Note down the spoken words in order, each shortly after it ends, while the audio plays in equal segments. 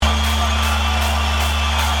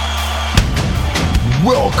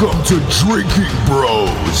Welcome to Drinking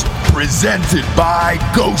Bros, presented by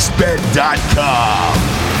GhostBed.com.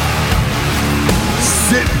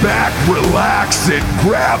 Sit back, relax, and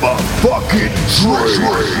grab a fucking drink.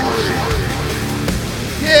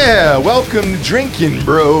 Yeah, welcome to Drinking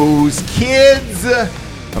Bros, kids.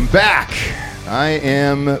 I'm back. I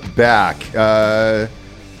am back.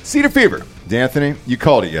 Cedar fever. D'Anthony, you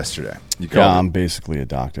called it yesterday. I'm basically a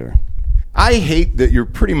doctor. I hate that you're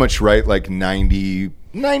pretty much right, like 90 to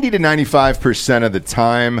 95% of the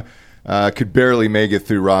time. Could barely make it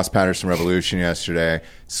through Ross Patterson Revolution yesterday.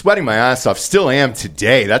 Sweating my ass off. Still am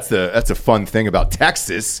today. That's a fun thing about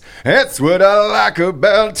Texas. That's what I like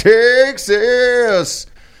about Texas.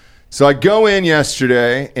 So I go in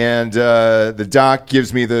yesterday, and the doc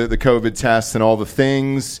gives me the COVID test and all the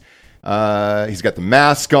things. He's got the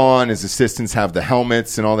mask on. His assistants have the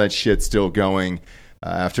helmets and all that shit still going.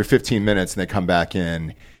 After 15 minutes, and they come back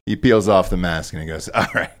in, he peels off the mask and he goes, "All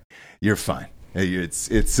right, you're fine.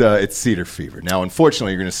 It's cedar fever. Now,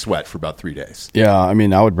 unfortunately, you're going to sweat for about 3 days." Yeah, I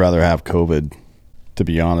mean, I would rather have COVID, to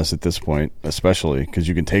be honest, at this point, especially because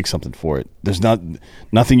you can take something for it. There's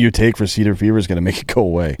nothing you take for cedar fever is going to make it go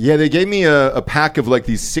away. Yeah, they gave me a pack of like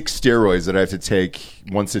these 6 steroids that I have to take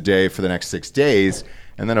once a day for the next 6 days.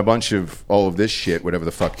 And then a bunch of all of this shit, whatever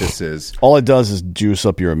the fuck this is. All it does is juice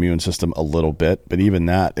up your immune system a little bit, but even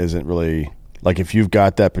that isn't really... Like, if you've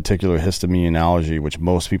got that particular histamine allergy, which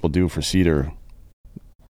most people do for cedar,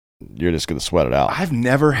 you're just going to sweat it out. I've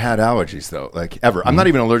never had allergies, though, like, ever. I'm not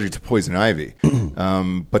even allergic to poison ivy.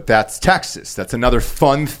 But that's Texas. That's another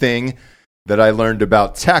fun thing that I learned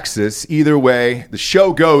about Texas. Either way, the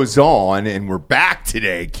show goes on, and we're back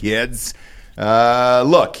today, kids.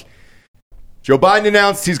 Look... Joe Biden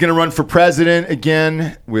announced he's going to run for president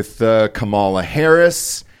again with Kamala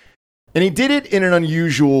Harris. And he did it in an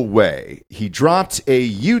unusual way. He dropped a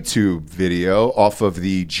YouTube video off of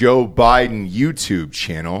the Joe Biden YouTube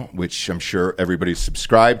channel, which I'm sure everybody's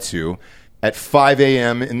subscribed to, at 5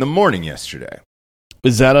 a.m. in the morning yesterday.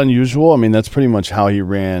 Is that unusual? I mean, that's pretty much how he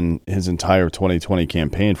ran his entire 2020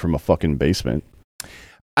 campaign, from a fucking basement.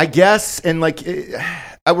 I guess, and like, we're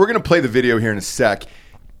going to play the video here in a sec.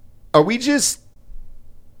 Are we just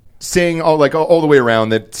saying all the way around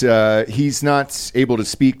that he's not able to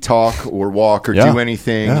speak, talk, or walk, or do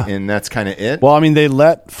anything, and that's kind of it? Well, I mean, they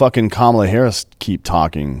let fucking Kamala Harris keep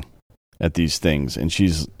talking at these things, and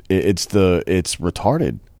it's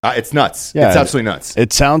retarded. It's nuts. Yeah, it's absolutely nuts.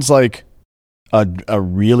 It sounds like a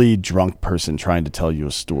really drunk person trying to tell you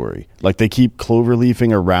a story. Like, they keep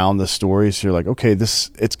cloverleafing around the story, so you're like, okay,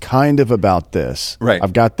 it's kind of about this. Right.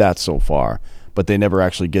 I've got that so far. But they never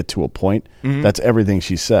actually get to a point. Mm-hmm. That's everything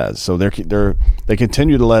she says. So they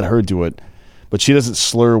continue to let her do it, but she doesn't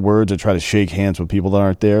slur words or try to shake hands with people that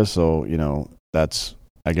aren't there. So, that's,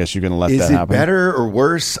 I guess you're going to let that happen. Is it better or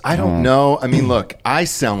worse? I don't know. I mean, look, I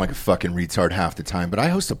sound like a fucking retard half the time, but I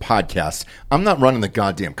host a podcast. I'm not running the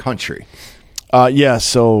goddamn country. Yeah,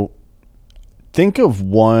 so think of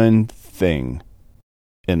one thing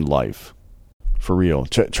in life, for real.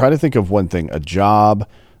 Try to think of one thing, a job,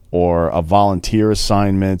 or a volunteer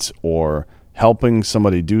assignment, or helping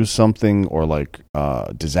somebody do something, or like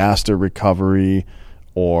disaster recovery,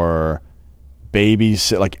 or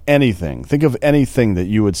babysit, like anything. Think of anything that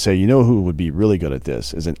you would say, who would be really good at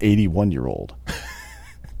this is an 81-year-old.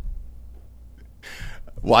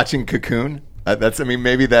 Watching Cocoon?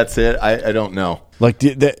 Maybe that's it. I don't know. Like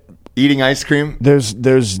eating ice cream?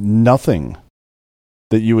 There's nothing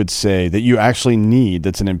that you would say that you actually need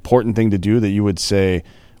that's an important thing to do that you would say,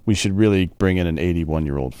 we should really bring in an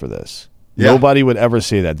 81-year-old for this. Yeah. Nobody would ever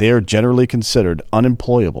say that. They are generally considered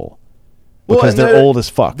unemployable because they're old as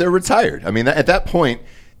fuck. They're retired. I mean, at that point,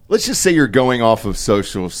 let's just say you're going off of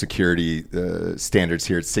Social Security standards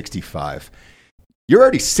here at 65. You're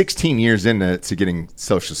already 16 years into getting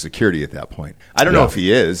Social Security at that point. I don't know if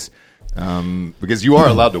he is, because you are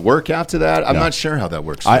allowed to work after that. I'm not sure how that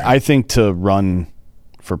works. I think to run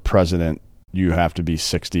for president, you have to be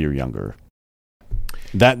 60 or younger.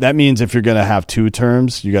 That means if you're going to have 2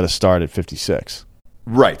 terms, you got to start at 56.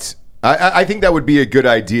 Right. I think that would be a good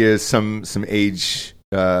idea. Some age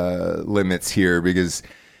limits here, because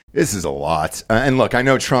this is a lot. And look, I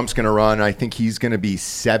know Trump's going to run. I think he's going to be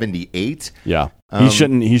 78. Yeah, he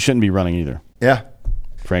shouldn't be running either. Yeah,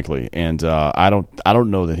 frankly, and I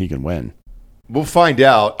don't know that he can win. We'll find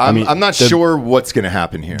out. I'm not sure what's going to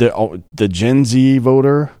happen here. The Gen Z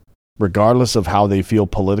voter, regardless of how they feel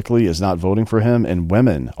politically, is not voting for him, and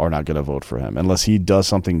women are not going to vote for him unless he does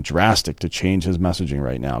something drastic to change his messaging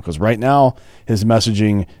right now. Because right now, his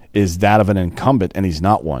messaging is that of an incumbent, and he's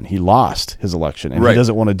not one. He lost his election, and he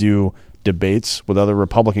doesn't want to do debates with other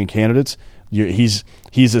Republican candidates.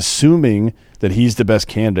 He's assuming that he's the best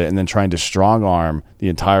candidate and then trying to strong arm the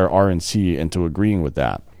entire RNC into agreeing with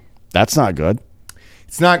that. That's not good.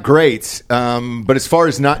 It's not great, but as far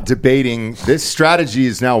as not debating, this strategy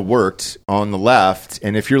has now worked on the left,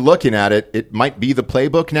 and if you're looking at it, it might be the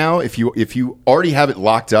playbook now. If you already have it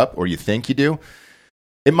locked up, or you think you do,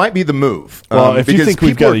 it might be the move. Well, if you because think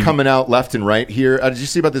we've people got are coming out left and right here. Did you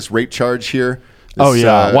see about this rape charge here? Oh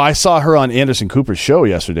yeah. Well, I saw her on Anderson Cooper's show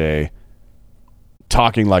yesterday,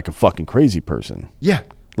 talking like a fucking crazy person. Yeah,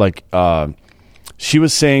 like she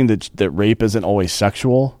was saying that rape isn't always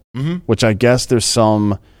sexual. Mm-hmm. Which I guess there's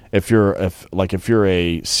some if you're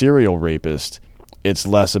a serial rapist, it's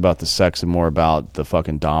less about the sex and more about the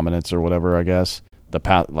fucking dominance or whatever. I guess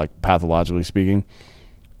pathologically speaking.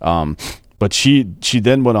 But she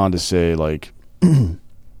then went on to say like,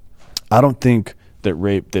 I don't think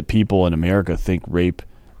that people in America think rape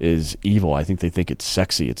is evil. I think they think it's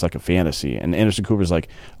sexy. It's like a fantasy. And Anderson Cooper's like,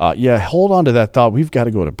 yeah, hold on to that thought. We've got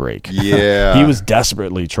to go to break. Yeah. He was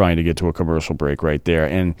desperately trying to get to a commercial break right there.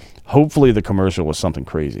 And hopefully the commercial was something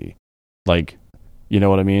crazy. Like, you know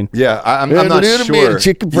what I mean? Yeah, I'm not sure.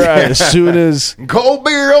 Chicken fried. Yeah. As soon as... Cold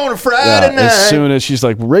beer on a Friday night. As soon as she's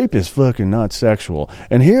like, rape is fucking not sexual.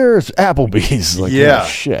 And here's Applebee's. Like, yeah. Oh,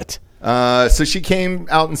 shit. So she came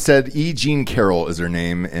out and said E. Jean Carroll is her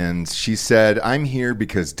name, and she said, I'm here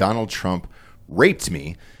because Donald Trump raped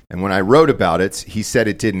me, and when I wrote about it, he said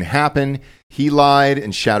it didn't happen. He lied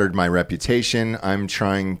and shattered my reputation. I'm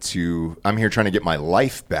here trying to get my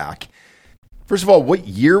life back. First of all, what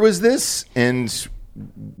year was this, and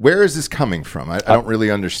where is this coming from? I don't really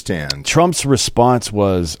understand. Trump's response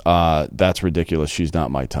was, that's ridiculous. She's not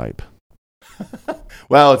my type.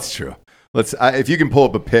 Well, it's true. If you can pull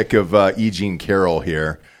up a pic of E. Jean Carroll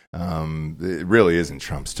here, it really isn't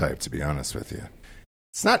Trump's type, to be honest with you.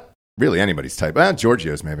 It's not really anybody's type.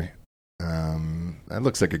 Giorgio's maybe. That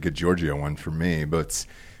looks like a good Giorgio one for me. But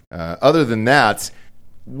other than that,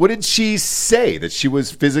 what did she say? That she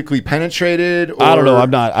was physically penetrated? Or? I don't know.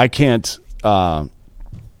 I can't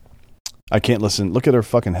listen. Look at her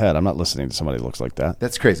fucking head. I'm not listening to somebody who looks like that.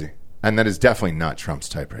 That's crazy. And that is definitely not Trump's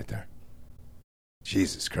type right there.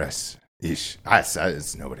 Jesus Christ. Eesh.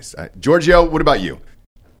 It's nobody's. Giorgio, what about you?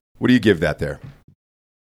 What do you give that there?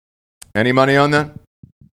 Any money on that?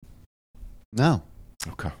 No.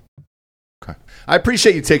 Okay. I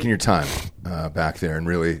appreciate you taking your time back there and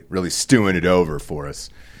really, really stewing it over for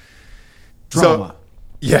us. Drama.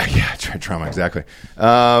 Trauma, exactly.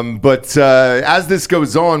 But as this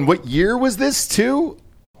goes on, what year was this too?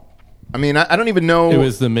 I mean, I don't even know. It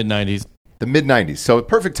was the mid-'90s. The mid-'90s. So a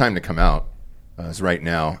perfect time to come out. Is right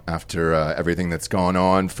now after everything that's gone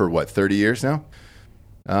on for 30 years now.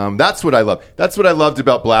 That's what I love. That's what I loved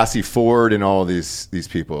about Blasey Ford and all these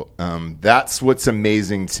people. That's what's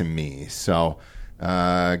amazing to me. So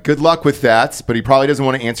good luck with that. But he probably doesn't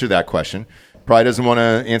want to answer that question. Probably doesn't want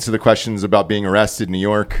to answer the questions about being arrested in New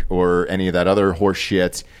York or any of that other horse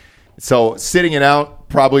shit. So sitting it out,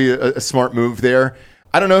 probably a smart move there.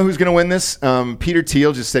 I don't know who's going to win this. Peter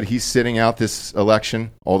Thiel just said he's sitting out this election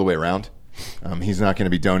all the way around. He's not going to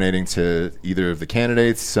be donating to either of the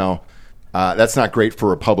candidates, so that's not great for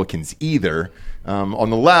Republicans either. On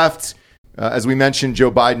the left, as we mentioned, Joe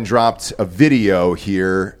Biden dropped a video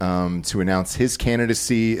here to announce his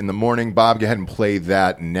candidacy in the morning. Bob, go ahead and play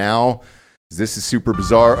that now. This is super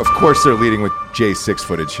bizarre. Of course, they're leading with J6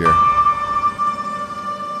 footage here.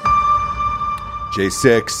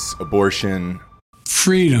 J6, abortion.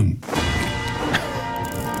 Freedom.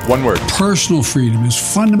 One word. Personal freedom is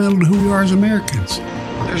fundamental to who we are as Americans.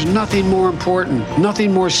 There's nothing more important,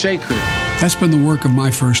 nothing more sacred. That's been the work of my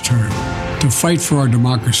first term, to fight for our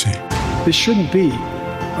democracy. This shouldn't be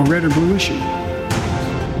a red or blue issue.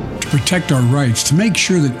 To protect our rights, to make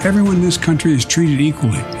sure that everyone in this country is treated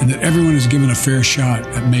equally and that everyone is given a fair shot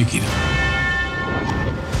at making it.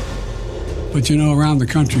 But around the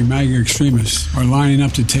country, MAGA extremists are lining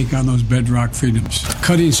up to take on those bedrock freedoms,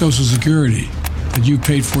 cutting Social Security that you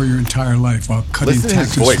paid for your entire life while cutting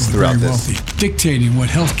taxes for the very wealthy, dictating what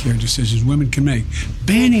healthcare decisions women can make,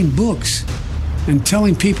 banning books, and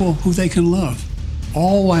telling people who they can love,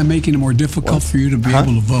 all while making it more difficult for you to be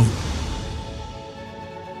able to vote.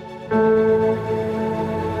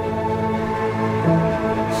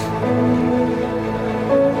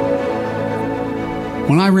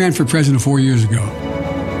 When I ran for president 4 years ago,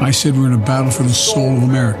 I said we're in a battle for the soul of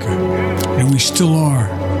America, and we still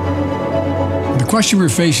are. The question we're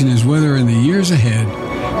facing is whether in the years ahead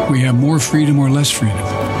we have more freedom or less freedom,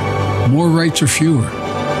 more rights or fewer.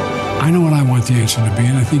 I know what I want the answer to be,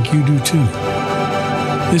 and I think you do too.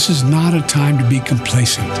 This is not a time to be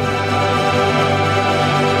complacent.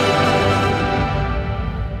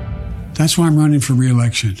 That's why I'm running for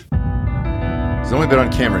re-election, He's only been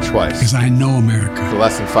on camera twice. because I know America. For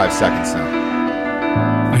less than 5 seconds now.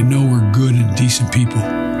 I know we're good and decent people.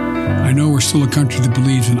 I know we're still a country that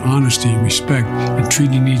believes in honesty and respect and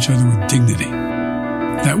treating each other with dignity.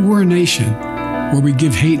 That we're a nation where we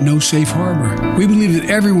give hate no safe harbor. We believe that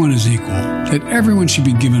everyone is equal, that everyone should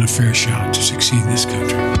be given a fair shot to succeed in this country.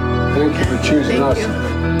 Thank you for choosing us.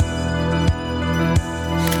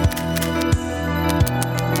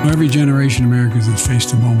 Every generation of Americans has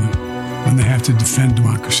faced a moment when they have to defend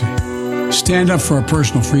democracy. Stand up for our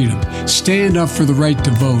personal freedom. Stand up for the right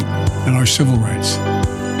to vote and our civil rights.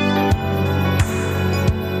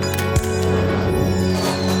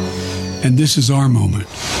 And this is our moment.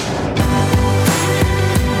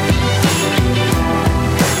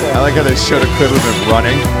 I like how they showed a clip of him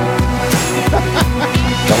running.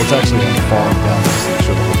 That was actually him falling down.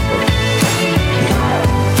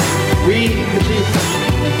 We, the people,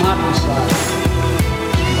 will not decide.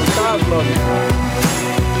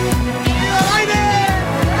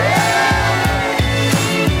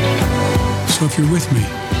 So if you're with me,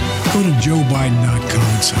 go to joebiden.com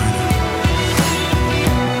and sign up.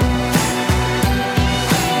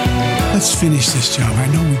 Let's finish this job. I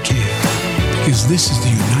know we can. Because this is the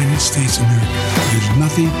United States of America. There's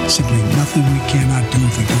nothing, simply nothing we cannot do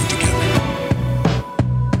if we do it together.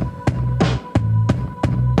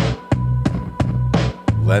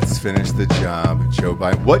 Let's finish the job, Joe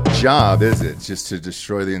Biden. What job is it? Just to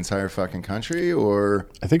destroy the entire fucking country, or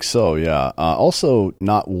I think so. Yeah. Also,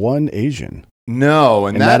 not one Asian no?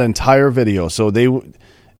 And in that entire video. So they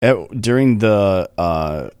during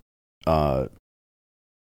the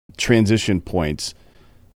transition points,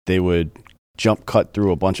 they would jump cut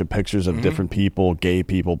through a bunch of pictures of different people, gay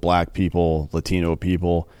people, black people, Latino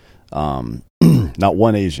people. Not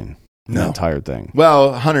one Asian. No. The entire thing.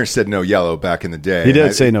 Well, Hunter said no yellow back in the day. He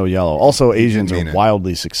did say no yellow. Also, Asians didn't mean are it.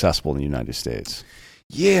 wildly successful in the United States.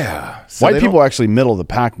 Yeah. So White they people don't- are actually middle of the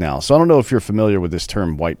pack now. So I don't know if you're familiar with this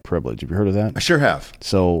term white privilege. Have you heard of that? I sure have.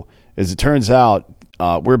 So as it turns out,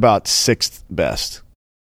 we're about sixth best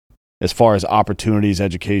as far as opportunities,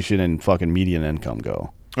 education, and fucking median income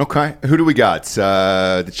go. Okay. Who do we got?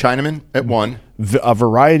 The Chinaman at 1. A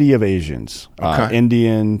variety of Asians. Okay.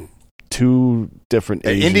 Indian, 2 different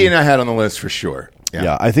Asian. Indian I had on the list for sure.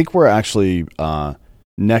 Yeah, I think we're actually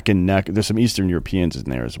neck and neck. There's some Eastern Europeans in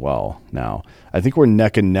there as well now. I think we're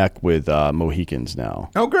neck and neck with Mohicans now.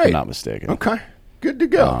 Oh, great. If I'm not mistaken. Okay. Good to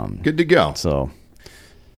go. Good to go. So,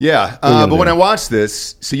 Yeah. gonna But when do? I watched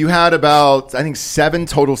this, so you had about, I think, 7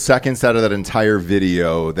 total seconds out of that entire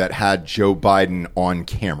video that had Joe Biden on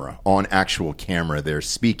camera, on actual camera there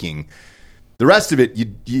speaking. The rest of it,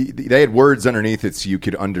 they had words underneath it so you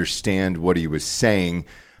could understand what he was saying.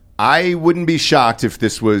 I wouldn't be shocked if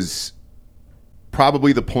this was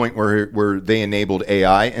probably the point where they enabled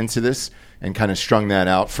AI into this and kind of strung that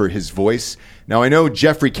out for his voice. Now, I know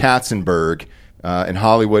Jeffrey Katzenberg in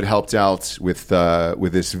Hollywood helped out with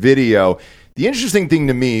this video. The interesting thing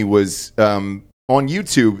to me was on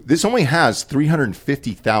YouTube, this only has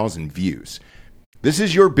 350,000 views. This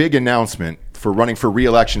is your big announcement for running for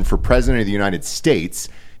re-election for president of the United States,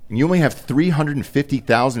 and you only have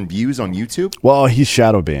 350,000 views on YouTube? well, he's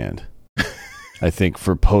shadow banned. I think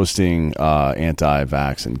for posting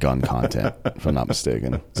anti-vax and gun content, if I'm not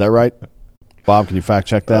mistaken. Is that right? Bob, can you fact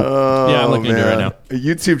check that? Yeah, I'm looking into it right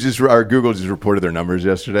now. Google just reported their numbers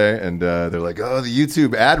yesterday, and they're like, oh, the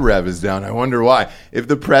YouTube ad rev is down. I wonder why. If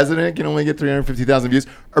the president can only get 350,000 views,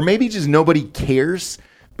 or maybe just nobody cares.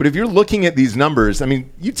 But if you're looking at these numbers, I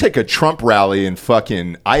mean, you take a Trump rally in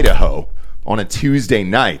fucking Idaho on a Tuesday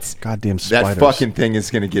night. Goddamn That spiders. fucking thing is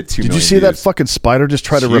going to get 2 Did million you see that views. fucking spider just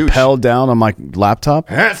try to It's huge. rappel down on my laptop?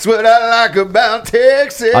 That's what I like about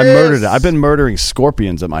Texas. I murdered it. I've been murdering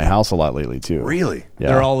scorpions at my house a lot lately, too. Really? Yeah.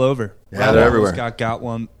 They're all over. Yeah, they're everywhere. Got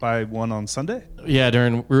one on Sunday. Yeah,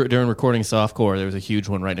 during recording softcore, there was a huge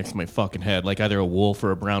one right next to my fucking head, like either a wolf or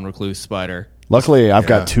a brown recluse spider. Luckily, I've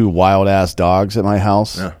got 2 wild-ass dogs at my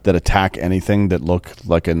house Yeah. that attack anything that look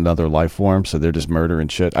like another life form, so they're just murdering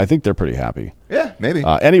shit. I think they're pretty happy. Yeah, maybe.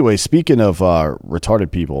 Anyway, speaking of retarded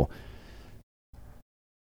people,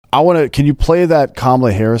 can you play that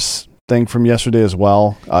Kamala Harris thing from yesterday as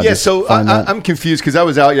well? Just so find that. I'm confused because I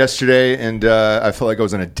was out yesterday and I felt like I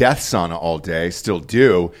was in a death sauna all day, still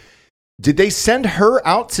do. Did they send her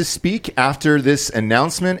out to speak after this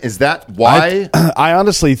announcement? Is that why? I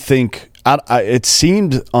honestly think it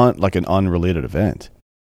seemed like an unrelated event.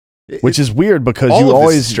 Which is weird because all of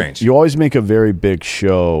this is strange. you always make a very big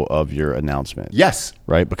show of your announcement. Yes.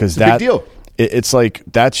 Right? Because It's a big deal. It's like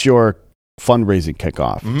that's your fundraising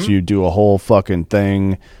kickoff. So you do a whole fucking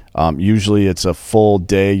thing. Usually it's a full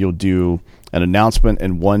day. You'll do an announcement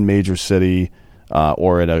in one major city,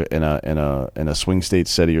 or in a swing state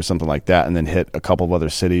city or something like that, and then hit a couple of other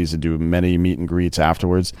cities and do many meet and greets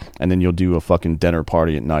afterwards, and then you'll do a fucking dinner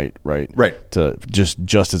party at night, right? Right. To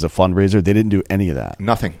just as a fundraiser. They didn't do any of that.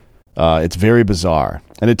 Nothing. It's very bizarre,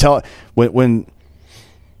 and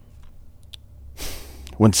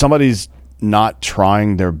when somebody's not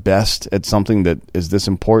trying their best at something that is this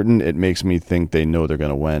important, it makes me think they know they're going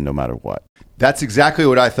to win no matter what. That's exactly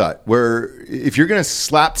what I thought. Where if you're going to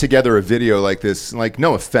slap together a video like this, like,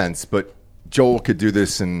 no offense, but Joel could do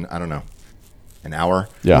this in, I don't know, an hour.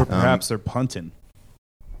 Yeah. Or perhaps they're punting.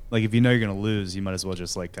 Like, if you know you're going to lose, you might as well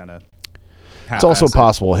just, like, kind of It's also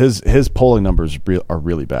possible. His polling numbers are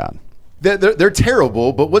really bad. They're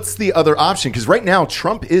terrible, but what's the other option? Because right now,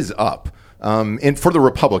 Trump is up, and for the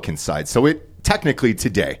Republican side. So it technically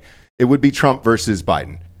today, it would be Trump versus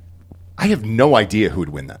Biden. I have no idea who would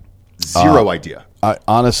win that. Zero idea.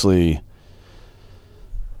 Honestly,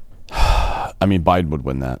 I mean, Biden would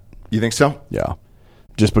win that. You think so? Yeah.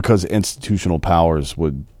 Just because institutional powers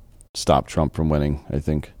would stop Trump from winning, I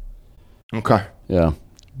think. Okay. Yeah.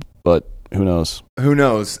 But who knows? Who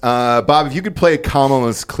knows? Bob, if you could play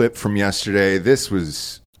Kamala's clip from yesterday, this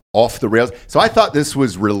was off the rails. So I thought this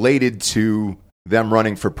was related to them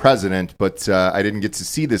running for president, but I didn't get to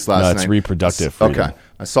see this last night. It's reproductive freedom. Okay.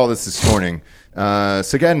 I saw this morning. So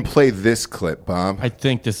go ahead and play this clip, Bob. I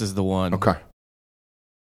think this is the one. Okay.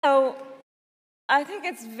 So I think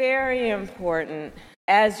it's very important,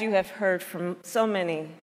 as you have heard from so many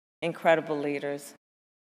incredible leaders,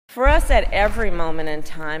 for us at every moment in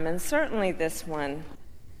time, and certainly this one,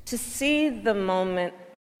 to see the moment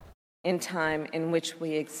in time in which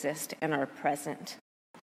we exist and are present,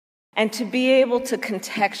 and to be able to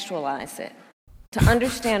contextualize it, to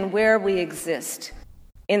understand where we exist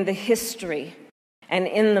in the history and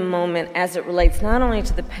in the moment as it relates not only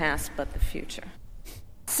to the past but the future.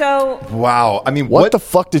 So wow, I mean, what the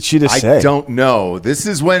fuck did she just say? I don't know. This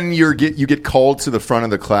is when you get called to the front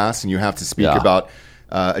of the class and you have to speak about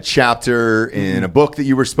a chapter in a book that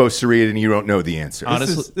you were supposed to read and you don't know the answer.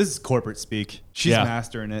 Honestly, this is corporate speak. She's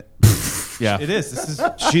mastering it. Yeah, it is. This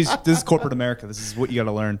is corporate America. This is what you got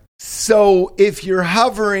to learn. So if you're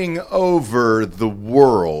hovering over the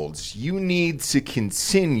world, you need to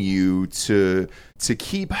continue to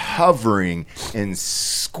keep hovering and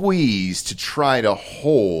squeeze to try to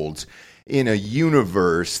hold in a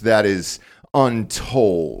universe that is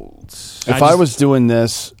untold. If I was doing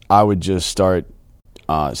this, I would just start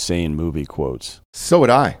saying movie quotes. So would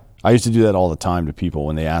I. I used to do that all the time to people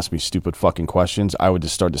when they asked me stupid fucking questions. I would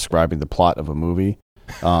just start describing the plot of a movie.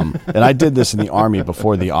 And I did this in the Army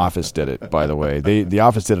before The Office did it, by the way. The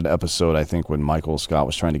Office did an episode, I think, when Michael Scott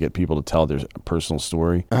was trying to get people to tell their personal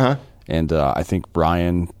story. Uh-huh. And I think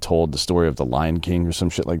Brian told the story of The Lion King or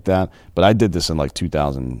some shit like that. But I did this in like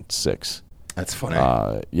 2006. That's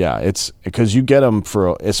funny. Yeah, it's because you get them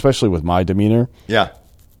especially with my demeanor. Yeah.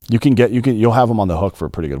 You'll have them on the hook for a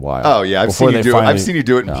pretty good while. Oh yeah, I've seen you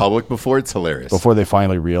do it in public before. It's hilarious. Before they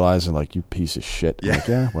finally realize and like, you piece of shit. Yeah. Like,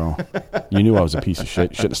 yeah, well, you knew I was a piece of shit.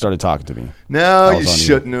 You shouldn't have started talking to me. No, you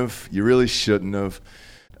shouldn't have. You really shouldn't have.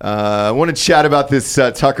 I want to chat about this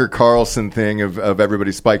Tucker Carlson thing of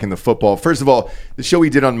everybody spiking the football. First of all, the show we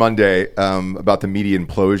did on Monday about the media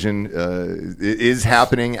implosion is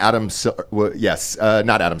happening. Not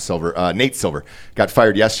Adam Silver. Nate Silver got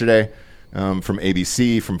fired yesterday. From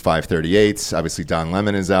ABC, from 538. Obviously, Don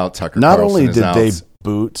Lemon is out. Tucker Carlson is out. Not only did they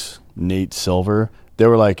boot Nate Silver, they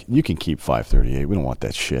were like, you can keep 538. We don't want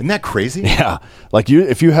that shit. Isn't that crazy? Yeah. Like,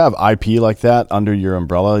 if you have IP like that under your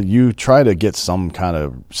umbrella, you try to get some kind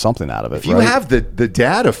of something out of it. If you have the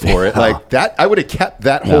data for it, like that, I would have kept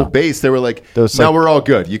that whole base. They were like, now we're all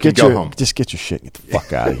good. You can go home. Just get your shit and get the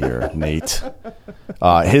fuck out of here, Nate.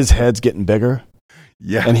 His head's getting bigger.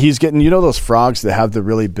 Yeah, and he's getting, those frogs that have the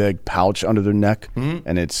really big pouch under their neck,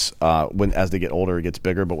 and it's as they get older, it gets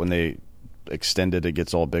bigger. But when they extend it, it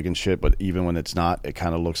gets all big and shit. But even when it's not, it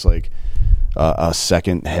kind of looks like a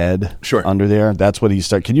second head under there. That's what he's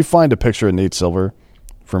starting. Can you find a picture of Nate Silver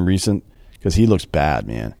from recent? Because he looks bad,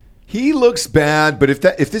 man. He looks bad. But if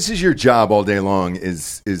this is your job all day long,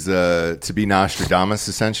 is to be Nostradamus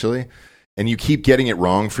essentially. And you keep getting it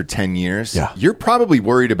wrong for 10 years, you're probably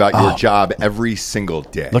worried about your job every single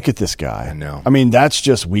day. Look at this guy. I know. I mean, that's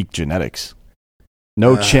just weak genetics.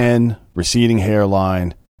 No chin, receding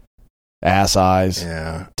hairline, ass eyes.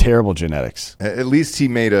 Yeah. Terrible genetics. At least he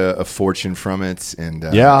made a fortune from it. And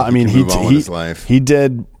I mean, his life. he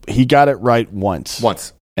did. He got it right once.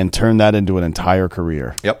 and turned that into an entire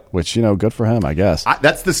career. Yep. Which, good for him, I guess.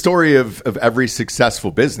 That's the story of every successful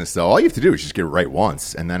business, though. All you have to do is just get it right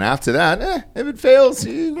once. And then after that, if it fails,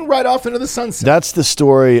 you can ride off into the sunset. That's the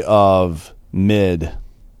story of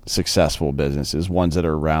mid-successful businesses, ones that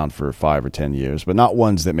are around for 5 or 10 years, but not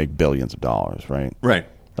ones that make billions of dollars, right? Right.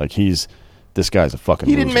 Like this guy's a fucking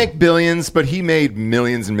He didn't loser. make billions, but he made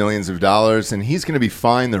millions and millions of dollars, and he's going to be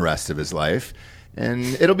fine the rest of his life. And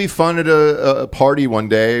it'll be fun at a party one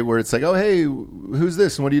day where it's like, oh, hey, who's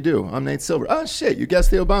this and what do you do? I'm Nate Silver. Oh, shit, you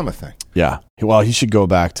guessed the Obama thing. Yeah. Well, he should go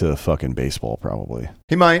back to fucking baseball probably.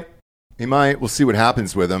 He might. We'll see what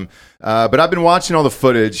happens with him. But I've been watching all the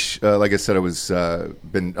footage. Like I said, I was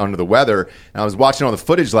been under the weather. And I was watching all the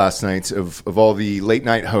footage last night of all the late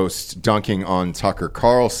night hosts dunking on Tucker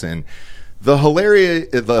Carlson. The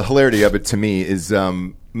hilarity of it to me is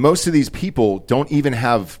most of these people don't even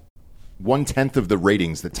have 1/10 of the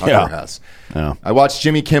ratings that Tucker has. Yeah. I watched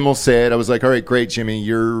Jimmy Kimmel say it. I was like, all right, great, Jimmy.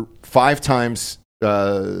 You're 5 times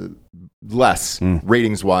less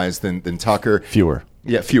ratings-wise than Tucker. Fewer.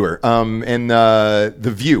 Yeah, fewer. And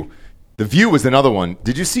The View. The View was another one.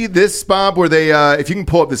 Did you see this, Bob, where they, if you can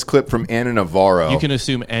pull up this clip from Anna Navarro. You can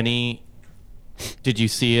assume any... Did you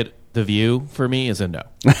see it? The View for me is a no.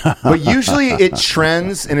 But usually it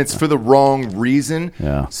trends, and it's for the wrong reason.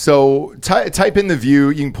 Yeah. So type in The View.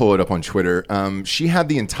 You can pull it up on Twitter. She had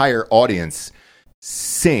the entire audience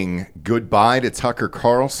sing goodbye to Tucker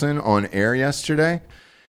Carlson on air yesterday.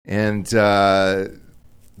 And the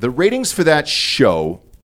ratings for that show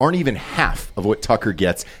aren't even half of what Tucker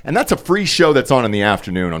gets. And that's a free show that's on in the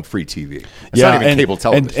afternoon on free TV. It's not even cable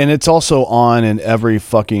television. And it's also on in every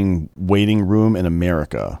fucking waiting room in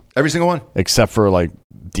America. Every single one. Except for like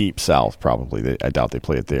Deep South, probably. I doubt they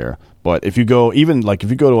play it there. But if you go,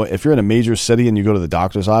 if you're in a major city and you go to the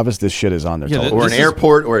doctor's office, this shit is on their television. Or an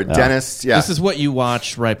airport or a dentist. Yeah. This is what you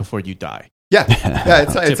watch right before you die. Yeah,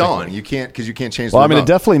 it's on. You can't change. Well, I mean, it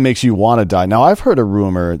definitely makes you want to die. Now, I've heard a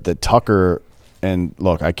rumor that Tucker, and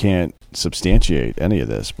look, I can't substantiate any of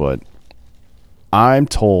this, but I'm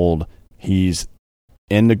told he's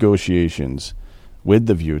in negotiations with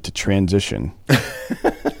The View to transition, and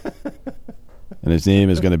his name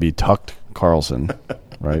is going to be Tucked Carlson,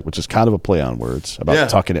 right? Which is kind of a play on words about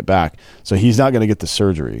tucking it back. So he's not going to get the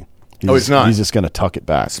surgery. He's not. He's just going to tuck it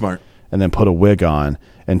back. Smart. And then put a wig on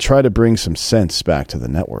and try to bring some sense back to the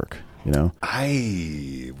network,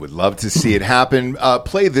 I would love to see it happen.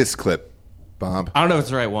 Play this clip, Bob. I don't know if it's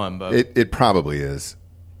the right one, but... It probably is.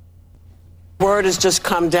 Word has just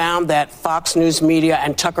come down that Fox News Media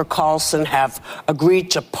and Tucker Carlson have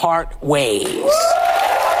agreed to part ways. They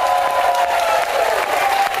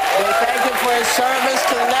thank him for his service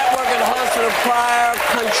to the network and host of the prior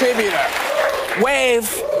contributor.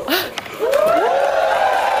 Wave.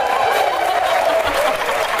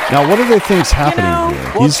 Now, what do they think's happening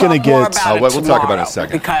here? We'll He's going to get... we'll talk about it in a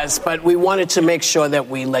second. But we wanted to make sure that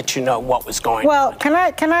we let you know what was going on. Well, can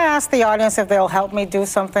I ask the audience if they'll help me do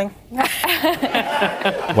something? What,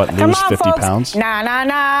 lose Come on, 50 folks. pounds? Nah, nah,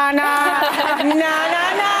 nah, nah. Nah, nah,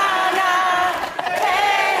 nah, nah.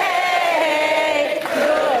 Hey, goodbye.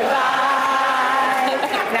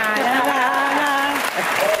 Nah, nah, nah, nah.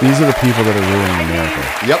 These are the people that are ruining America.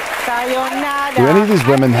 Yep. Sayonara. Do any of these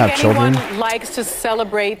women have children? Anyone likes to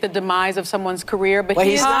celebrate the demise of someone's career, but Well,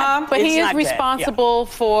 he he's is, not- but he he's is not dead. responsible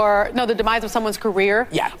for the demise of someone's career.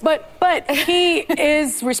 Yeah. But he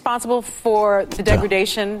is responsible for the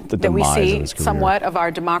degradation The that we demise of see his career. somewhat of our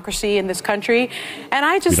democracy in this country. And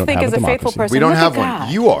I We just don't think, have as a a faithful democracy. person, We don't look have at one. God.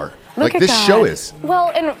 You are. Look at this God. show is.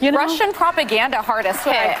 Well, and Russian propaganda hardest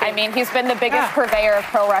hit. I mean, he's been the biggest purveyor of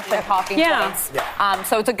pro-Russian talking points.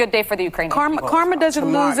 So it's a good day for the Ukrainian people. Karma doesn't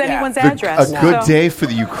lose anyone's A address. good day for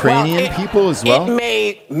the Ukrainian people as well? It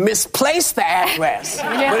may misplace the address,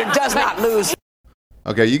 but it does not lose.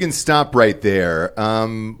 Okay, you can stop right there.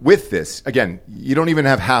 With this, again, you don't even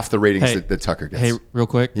have half the ratings Hey. that Tucker gets. Hey, real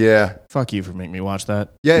quick. Yeah. Fuck you for making me watch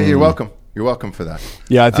that. Yeah, you're welcome. You're welcome for that.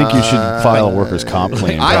 Yeah, I think you should file a workers' comp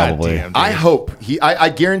claim, probably. Goddamn. I hope I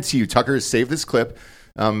guarantee you, Tucker has saved this clip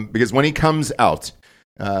because when he comes out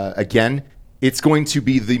again, it's going to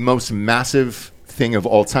be the most massive thing of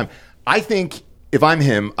all time. I think if I'm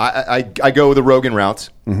him, I go the Rogan route.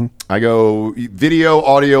 Mm-hmm. I go video,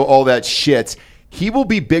 audio, all that shit. He will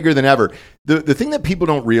be bigger than ever. The thing that people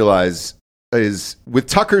don't realize is with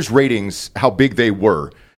Tucker's ratings, how big they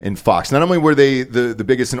were in Fox. Not only were they the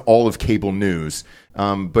biggest in all of cable news,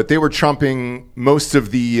 but they were trumping most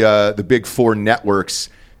of the big four networks'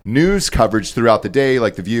 news coverage throughout the day,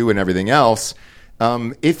 like The View and everything else.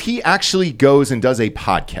 If he actually goes and does a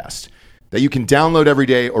podcast that you can download every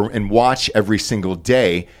day and watch every single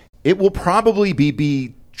day, it will probably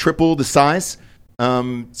be triple the size,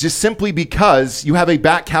 just simply because you have a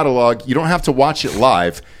back catalog. You don't have to watch it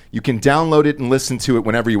live. You can download it and listen to it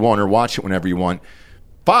whenever you want or watch it whenever you want.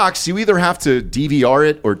 Fox, you either have to DVR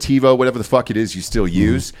it or TiVo, whatever the fuck it is you still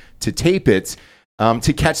use, to tape it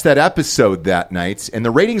to catch that episode that night. And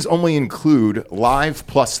the ratings only include live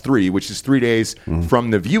plus 3, which is 3 days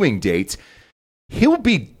from the viewing date. He'll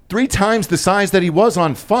be 3 times the size that he was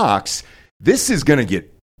on Fox. This is going to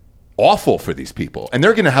get awful for these people, and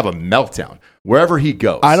they're going to have a meltdown wherever he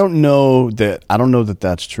goes. I don't know that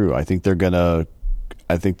that's true. I think they're going to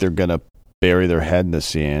bury their head in the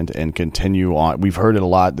sand and continue on. We've heard it a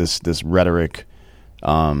lot, this rhetoric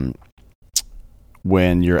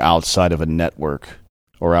when you're outside of a network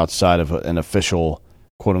or outside of an official,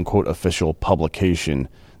 quote-unquote, official publication.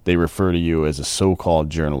 They refer to you as a so-called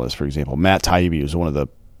journalist. For example, Matt Taibbi, who's one of the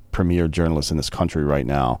premier journalists in this country right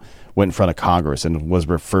now, went in front of Congress and was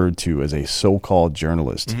referred to as a so-called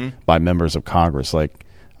journalist by members of Congress. Like,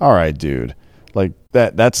 all right, dude. Like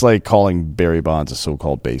that's like calling Barry Bonds a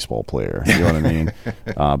so-called baseball player. You know what I mean?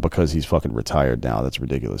 Because he's fucking retired now. That's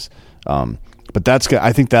ridiculous. But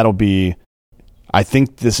I think that'll be. I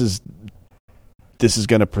think this is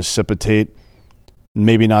going to precipitate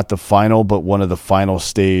maybe not the final, but one of the final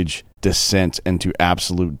stage descent into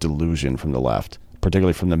absolute delusion from the left,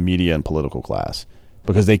 particularly from the media and political class,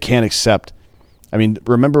 because they can't accept. I mean,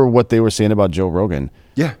 remember what they were saying about Joe Rogan?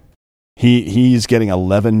 Yeah, he's getting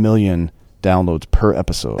 11 million downloads per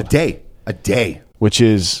episode a day, which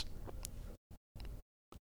is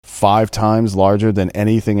 5 times larger than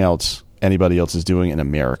anything else anybody else is doing in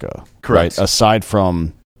America. Correct. Right? Aside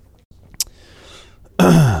from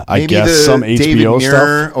I guess some HBO David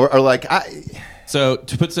Muir stuff or like So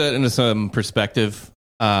to put that into some perspective,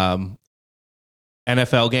 NFL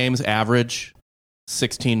games average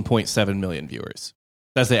 16.7 million viewers.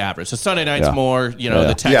 That's the average. So Sunday night's more,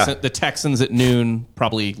 the Texans at noon,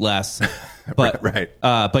 probably less. But right.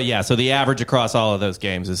 But yeah, so the average across all of those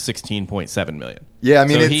games is 16.7 million. Yeah, I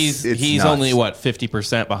mean, so it's he's nuts. only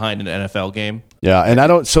 50% behind an NFL game. Yeah, and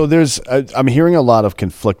I'm hearing a lot of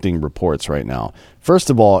conflicting reports right now. First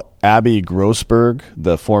of all, Abby Grossberg,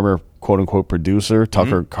 the former quote-unquote producer,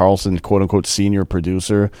 Tucker Carlson, quote-unquote senior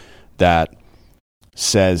producer, that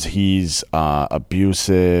says he's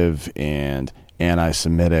abusive and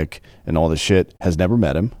anti-Semitic and all this shit, has never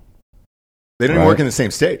met him. They don't work in the same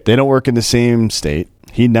state. They don't work in the same state.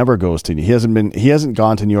 He never goes to. He hasn't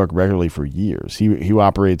gone to New York regularly for years. He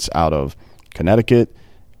operates out of Connecticut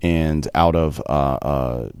and out of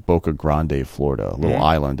Boca Grande, Florida, a little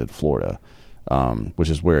island in Florida, which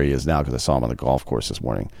is where he is now because I saw him on the golf course this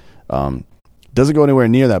morning. Doesn't go anywhere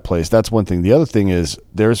near that place. That's one thing. The other thing is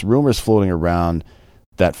there's rumors floating around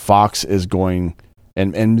that Fox is going,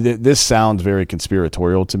 and this sounds very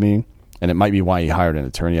conspiratorial to me, and it might be why he hired an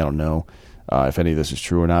attorney. I don't know if any of this is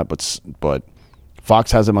true or not, but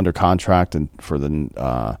Fox has him under contract and for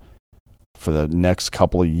the next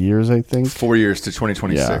couple of years, I think 4 years to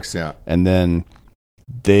 2026. Yeah. And then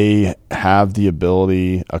they have the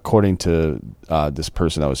ability, according to this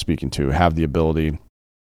person I was speaking to, have the ability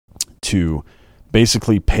to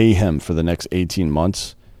basically pay him for the next 18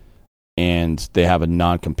 months. And they have a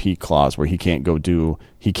non-compete clause where he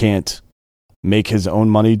can't make his own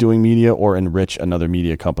money doing media or enrich another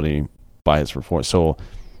media company by his performance. So,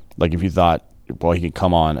 like, if you thought, well, he could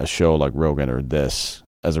come on a show like Rogan or this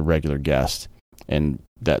as a regular guest, and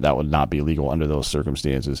that would not be legal under those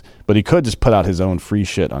circumstances. But he could just put out his own free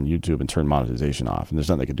shit on YouTube and turn monetization off, and there's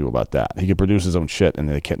nothing they could do about that. He could produce his own shit, and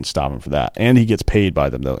they can't stop him for that. And he gets paid by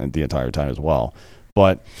them the entire time as well.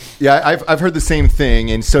 But yeah, I've heard the same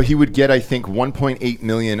thing, and so he would get, I think, 1.8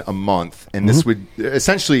 million a month, and this would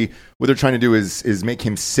essentially what they're trying to do is make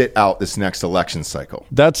him sit out this next election cycle.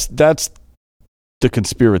 That's the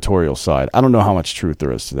conspiratorial side. I don't know how much truth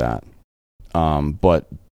there is to that, but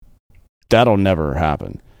that'll never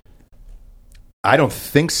happen. I don't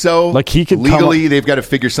think so. Like, he could legally, they've got to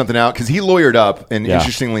figure something out because he lawyered up, and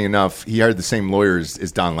interestingly enough, he hired the same lawyers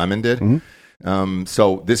as Don Lemon did.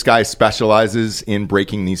 So this guy specializes in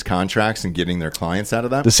breaking these contracts and getting their clients out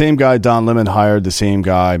of them. The same guy Don Lemon hired, the same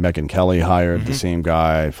guy Megyn Kelly hired, the same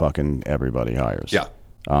guy fucking everybody hires. Yeah.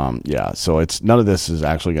 So it's none of this is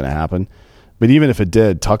actually going to happen. But even if it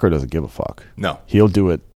did, Tucker doesn't give a fuck. No. He'll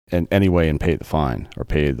do it in any way and pay the fine or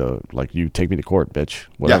pay you take me to court, bitch,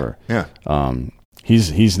 whatever. Yeah.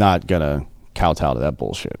 He's not going to kowtow to that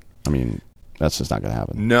bullshit. I mean, that's just not going to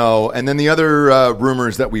happen. No. And then the other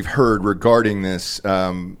rumors that we've heard regarding this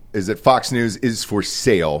is that Fox News is for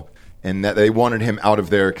sale and that they wanted him out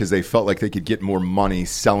of there because they felt like they could get more money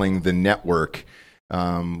selling the network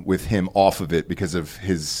with him off of it because of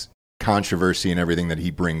his controversy and everything that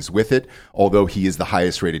he brings with it, although he is the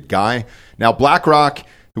highest rated guy. Now, BlackRock,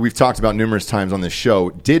 who we've talked about numerous times on this show,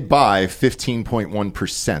 did buy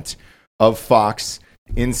 15.1% of Fox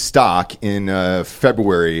in stock in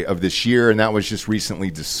February of this year, and that was just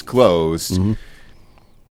recently disclosed. Mm-hmm.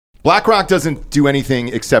 BlackRock doesn't do anything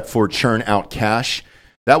except for churn out cash.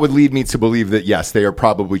 That would lead me to believe that, yes, they are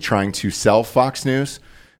probably trying to sell Fox News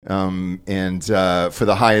and for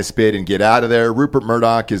the highest bid and get out of there. Rupert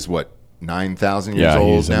Murdoch is, 9,000 years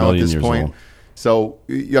old now at this point? Old. So,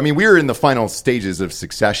 I mean, we're in the final stages of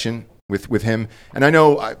succession with him. And I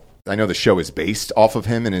know the show is based off of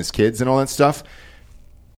him and his kids and all that stuff.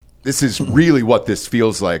 This is really what this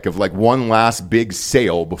feels like, of like one last big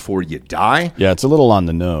sale before you die. Yeah, it's a little on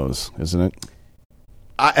the nose, isn't it?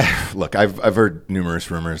 Look, I've heard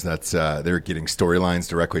numerous rumors that they're getting storylines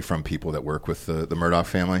directly from people that work with the Murdoch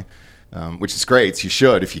family, which is great. You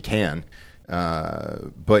should if you can.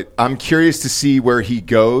 But I'm curious to see where he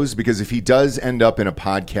goes, because if he does end up in a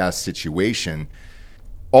podcast situation,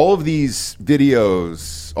 all of these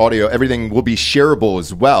videos, audio, everything will be shareable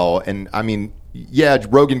as well. And I mean, yeah,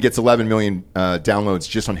 Rogan gets 11 million downloads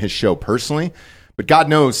just on his show personally, but God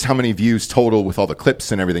knows how many views total with all the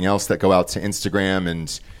clips and everything else that go out to Instagram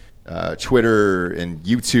and Twitter and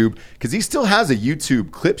YouTube, because he still has a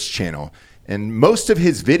YouTube clips channel. And most of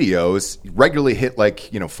his videos regularly hit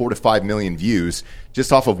 4 to 5 million views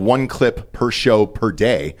just off of one clip per show per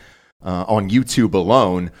day on YouTube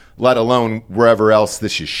alone, let alone wherever else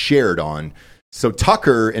this is shared on. So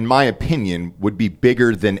Tucker, in my opinion, would be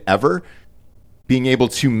bigger than ever being able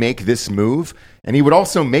to make this move. And he would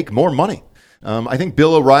also make more money. I think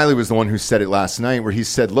Bill O'Reilly was the one who said it last night, where he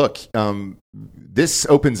said, look, this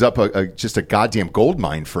opens up just a goddamn gold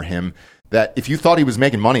mine for him, that if you thought he was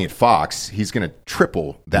making money at Fox, he's going to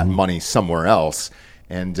triple that money somewhere else.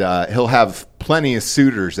 And he'll have plenty of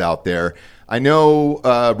suitors out there. I know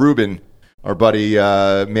Ruben, our buddy,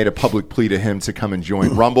 made a public plea to him to come and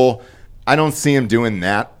join Rumble. I don't see him doing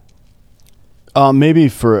that. Maybe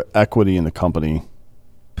for equity in the company.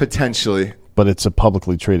 Potentially. But it's a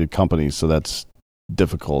publicly traded company, so that's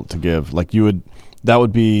difficult to give. That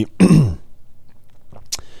would be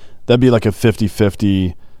that'd be like a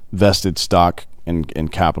 50-50 vested stock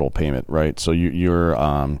and capital payment, right? So your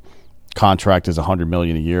contract is $100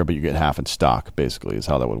 million a year, but you get half in stock, basically, is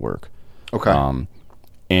how that would work. Okay.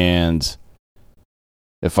 And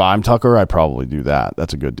if I'm Tucker, I'd probably do that.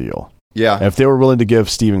 That's a good deal. Yeah. And if they were willing to give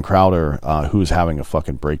Steven Crowder, who's having a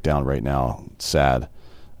fucking breakdown right now, sad,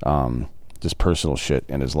 just personal shit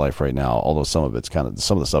in his life right now, although some of the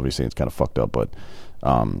stuff he's saying is kind of fucked up, but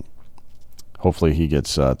hopefully he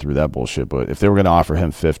gets through that bullshit. But if they were going to offer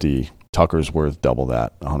him 50, Tucker's worth double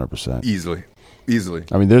that, 100%. Easily.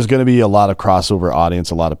 I mean, there's going to be a lot of crossover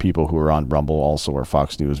audience. A lot of people who are on Rumble also are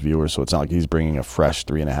Fox News viewers, so it's not like he's bringing a fresh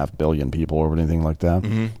 3.5 billion people or anything like that.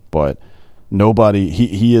 Mm-hmm. But nobody,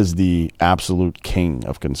 he is the absolute king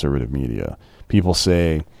of conservative media. People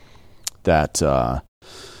say that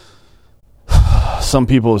some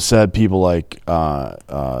people have said people like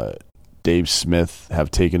Dave Smith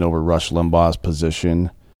have taken over Rush Limbaugh's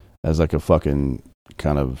position as like a fucking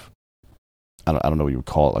kind of, I don't know what you would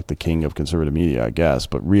call it, like the king of conservative media, I guess,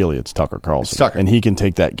 but really it's Tucker Carlson. It's Tucker. And he can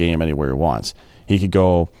take that game anywhere he wants. He could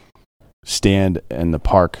go stand in the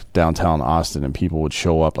park downtown Austin and people would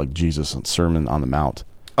show up like Jesus and Sermon on the Mount.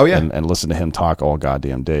 Oh, yeah. And listen to him talk all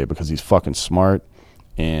goddamn day, because he's fucking smart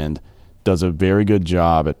and does a very good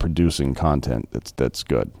job at producing content that's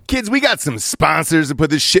good. Kids, we got some sponsors to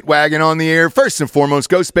put this shit wagon on the air. First and foremost,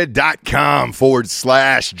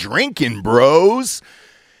 ghostbed.com/drinking bros.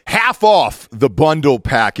 Half off the bundle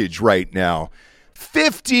package right now.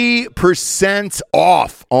 50%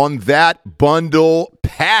 off on that bundle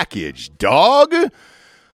package, dog.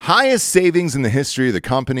 Highest savings in the history of the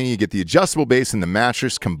company. You get the adjustable base and the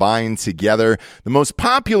mattress combined together. The most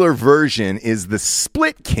popular version is the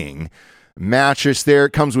Split King mattress there.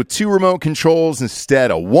 It comes with 2 remote controls instead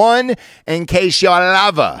of 1. In case your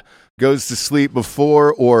lover goes to sleep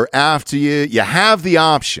before or after you, you have the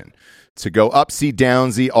option to go upsy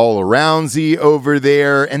downsy all aroundsy over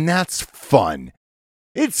there, and that's fun.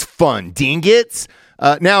 It's fun, dinggits.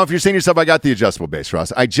 Now, if you're saying to yourself, I got the adjustable base,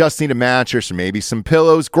 Ross, I just need a mattress or maybe some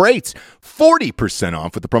pillows, great. 40%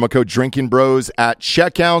 off with the promo code Drinking Bros at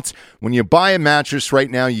checkout. When you buy a mattress right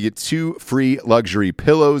now, you get 2 free luxury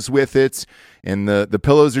pillows with it, and the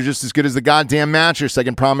pillows are just as good as the goddamn mattress, I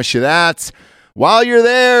can promise you that. While you're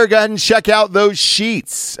there, go ahead and check out those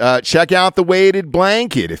sheets. Check out the weighted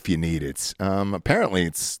blanket if you need it. Apparently,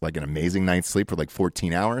 it's like an amazing night's sleep for like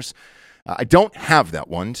 14 hours. I don't have that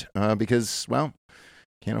one because, well,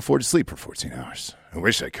 Can't afford to sleep for 14 hours. I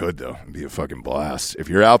wish I could, though. It'd be a fucking blast. If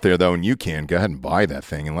you're out there, though, and you can, go ahead and buy that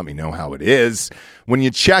thing and let me know how it is. When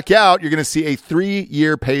you check out, you're going to see a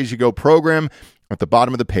 3-year pay-as-you-go program at the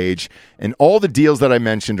bottom of the page, and all the deals that I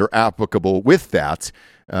mentioned are applicable with that.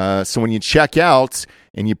 So when you check out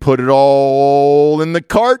and you put it all in the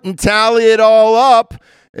cart and tally it all up,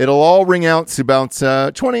 it'll all ring out to about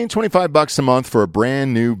 $20-25 a month for a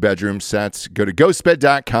brand new bedroom set. Go to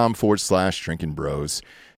ghostbed.com/drinkingbros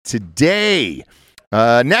today.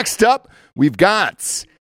 Next up, we've got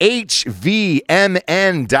hvmn.com.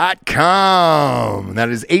 That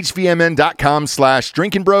is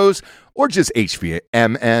hvmn.com/drinkingbros or just hvmn.com.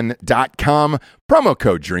 Promo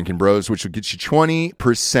code drinkingbros, which will get you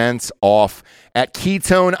 20% off at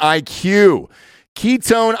Ketone IQ.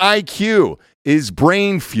 Ketone IQ is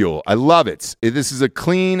brain fuel. I love it. This is a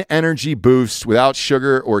clean energy boost without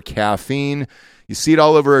sugar or caffeine. You see it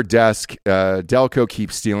all over our desk. Delco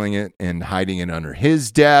keeps stealing it and hiding it under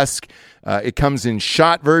his desk. It comes in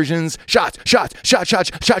shot versions. Shots.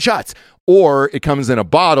 Or it comes in a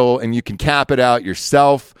bottle and you can cap it out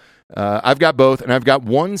yourself. I've got both, and I've got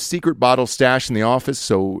one secret bottle stashed in the office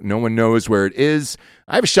so no one knows where it is.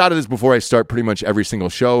 I have a shot of this before I start pretty much every single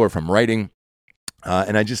show or if I'm writing.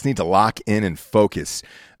 And I just need to lock in and focus.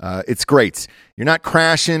 It's great. You're not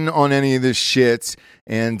crashing on any of this shit,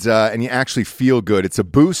 and you actually feel good. It's a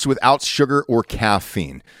boost without sugar or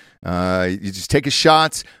caffeine. You just take a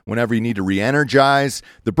shot whenever you need to re-energize.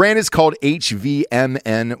 The brand is called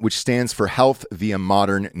HVMN, which stands for Health via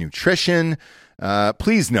Modern Nutrition.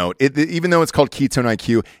 Please note, even though it's called Ketone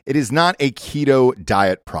IQ, it is not a keto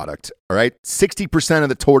diet product. All right, 60% of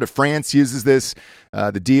the Tour de France uses this.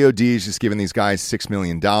 The DoD is just giving these guys $6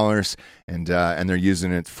 million, and they're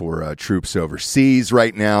using it for troops overseas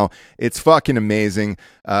right now. It's fucking amazing.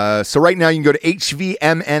 So right now you can go to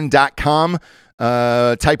hvmn.com,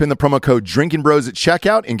 type in the promo code DrinkinBros at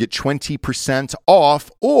checkout, and get 20% off,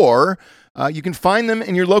 or you can find them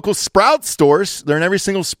in your local Sprouts stores. They're in every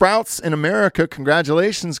single Sprouts in America.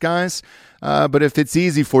 Congratulations, guys. But if it's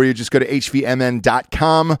easy for you, just go to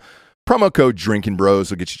hvmn.com. Promo code DrinkinBros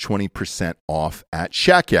will get you 20% off at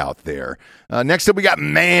checkout there. Next up, we got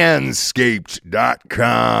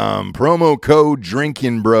manscaped.com. Promo code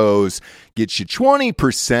DrinkinBros gets you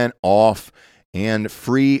 20% off and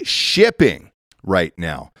free shipping right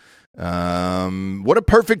now. What a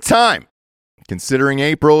perfect time, considering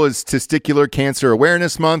April is Testicular Cancer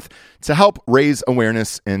Awareness Month, to help raise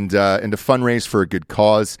awareness and to fundraise for a good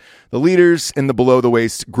cause. The leaders in the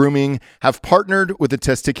below-the-waist grooming have partnered with the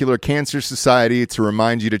Testicular Cancer Society to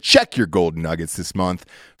remind you to check your golden nuggets this month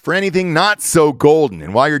for anything not so golden.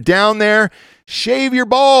 And while you're down there, shave your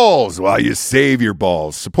balls while you save your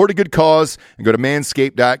balls. Support a good cause and go to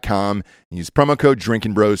manscaped.com and use promo code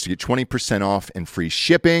DrinkinBros to get 20% off and free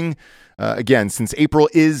shipping. Again, since April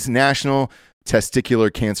is National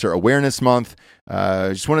Testicular Cancer Awareness Month, I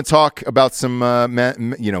just want to talk about some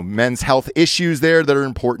men's health issues there that are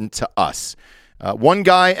important to us. One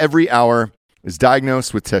guy every hour is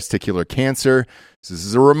diagnosed with testicular cancer. So this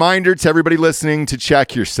is a reminder to everybody listening to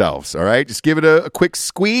check yourselves, all right? Just give it a quick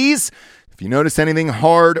squeeze. If you notice anything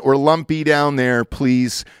hard or lumpy down there,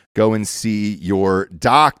 please go and see your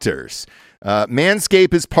doctors.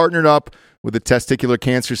 Manscaped is partnered up with the Testicular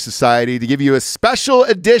Cancer Society to give you a special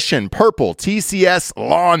edition purple TCS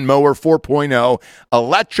Lawnmower 4.0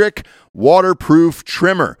 electric waterproof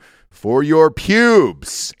trimmer for your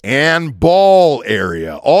pubes and ball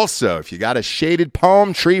area. Also, if you got a shaded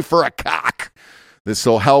palm tree for a cock, this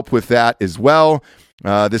will help with that as well.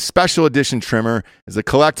 This special edition trimmer is a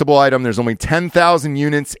collectible item. There's only 10,000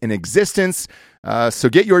 units in existence, so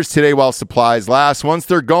get yours today while supplies last. Once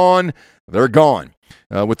they're gone, they're gone.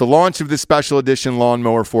 With the launch of this special edition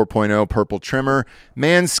Lawnmower 4.0 purple trimmer,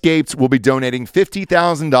 Manscaped will be donating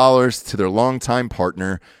 $50,000 to their longtime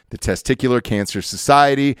partner, the Testicular Cancer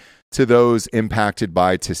Society, to those impacted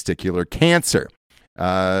by testicular cancer.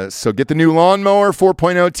 So get the new Lawnmower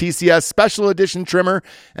 4.0 TCS special edition trimmer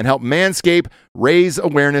and help Manscaped raise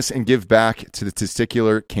awareness and give back to the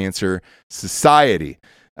Testicular Cancer Society.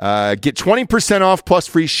 Get 20% off plus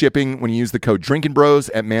free shipping when you use the code DrinkinBros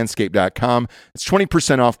at manscaped.com. It's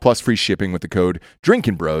 20% off plus free shipping with the code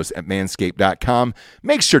DrinkinBros at manscaped.com.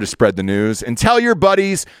 Make sure to spread the news and tell your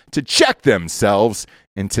buddies to check themselves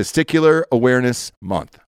in Testicular Awareness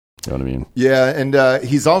Month. You know what I mean? Yeah, and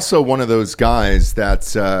he's also one of those guys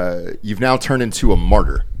that you've now turned into a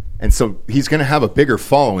martyr. And so he's going to have a bigger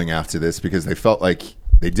following after this because they felt like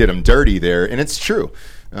they did him dirty there. And it's true.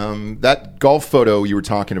 That golf photo you were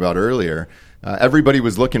talking about earlier, Everybody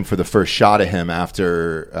was looking for the first shot of him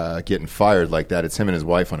after getting fired like that. It's him and his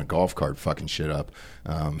wife on a golf cart fucking shit up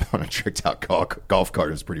on a tricked out golf cart.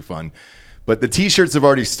 It was pretty fun. But the T-shirts have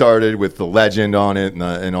already started with the legend on it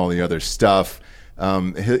and all the other stuff.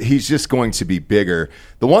 He's just going to be bigger.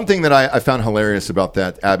 The one thing that I found hilarious about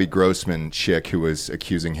that Abby Grossman chick who was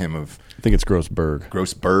accusing him of... I think it's Grossberg.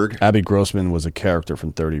 Grossberg? Abby Grossman was a character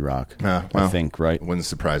from 30 Rock. Well, I think, right? Wouldn't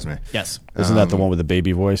surprise me. Yes. Isn't that the one with the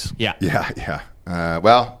baby voice? Yeah. Yeah.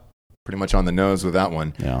 Well, pretty much on the nose with that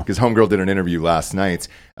one. Yeah. Because Homegirl did an interview last night.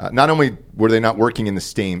 Not only were they not working in the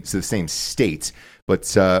same state,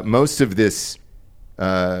 but most of this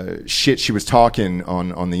shit she was talking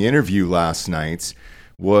on the interview last night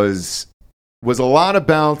was a lot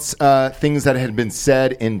about things that had been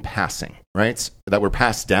said in passing, right? That were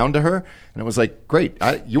passed down to her. And it was like, great,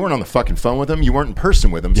 you weren't on the fucking phone with him. You weren't in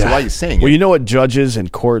person with him. So why are you saying it? Well, you know what judges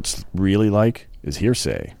and courts really like is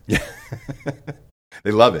hearsay. Yeah.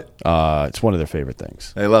 They love it. It's one of their favorite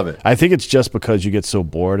things. They love it. I think it's just because you get so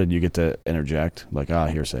bored and you get to interject, like,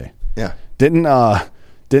 hearsay. Yeah. Didn't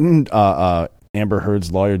Amber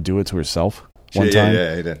Heard's lawyer do it to herself one time?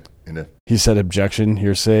 Yeah, he did. He said objection,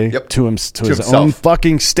 hearsay to his himself. own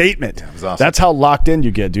fucking statement. Yeah, it was awesome. That's how locked in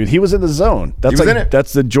you get, dude. He was in the zone. That's in it.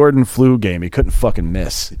 That's the Jordan flu game. He couldn't fucking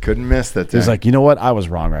miss. He couldn't miss that day. He's like, you know what? I was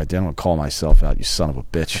wrong right there. I'm going to call myself out, you son of a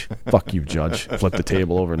bitch. Fuck you, judge. Flipped the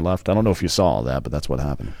table over and left. I don't know if you saw all that, but that's what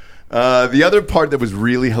happened. The other part that was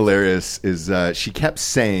really hilarious is she kept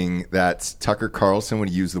saying that Tucker Carlson would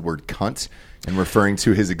use the word cunt and referring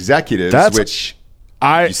to his executives, which...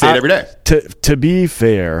 you say it every day. To be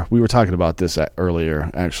fair, we were talking about this earlier,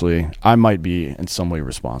 actually. I might be in some way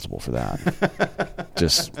responsible for that.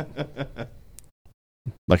 Just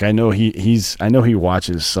like I know he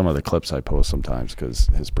watches some of the clips I post sometimes because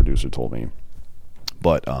his producer told me.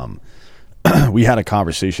 But we had a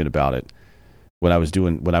conversation about it when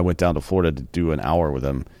I went down to Florida to do an hour with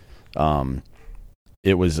him.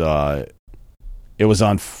 It was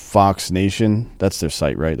on Fox Nation. That's their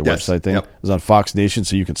site, right? The website thing. Yep. It was on Fox Nation,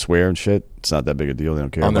 so you can swear and shit. It's not that big a deal. They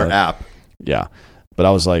don't care on their app. Yeah, but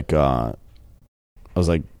I was like, he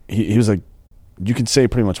was like, you can say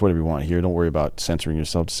pretty much whatever you want here. Don't worry about censoring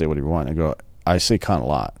yourself to say whatever you want. I go, I say cunt a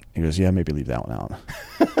lot. He goes, yeah, maybe leave that one out.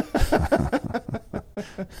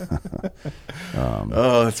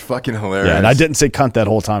 That's fucking hilarious. Yeah, and I didn't say cunt that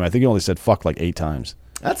whole time. I think he only said fuck like 8 times.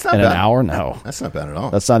 That's not in bad. An hour? No, that's not bad at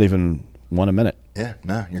all. That's not even one a minute. Yeah,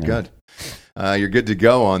 no, you're good. You're good to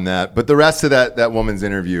go on that. But the rest of that woman's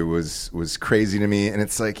interview was crazy to me. And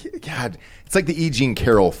it's like, God, it's like the E. Jean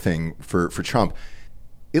Carroll thing for Trump.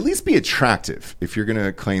 At least be attractive if you're going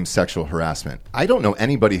to claim sexual harassment. I don't know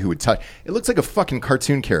anybody who would touch. It looks like a fucking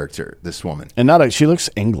cartoon character, this woman. And she looks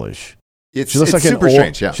English. She looks like super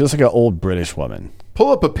strange, yeah. She looks like an old British woman.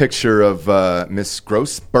 Pull up a picture of Miss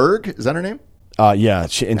Grossberg. Is that her name? Yeah,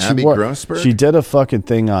 Abby Grossberg? She did a fucking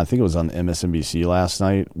thing. I think it was on MSNBC last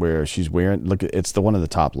night where she's wearing. Look, it's the one in the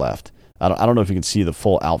top left. I don't know if you can see the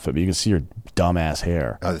full outfit, but you can see her dumbass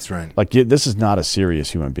hair. Oh, that's right. Like this is not a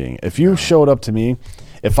serious human being. If you showed up to me,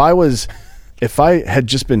 if I had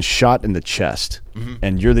just been shot in the chest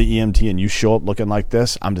and you're the EMT and you show up looking like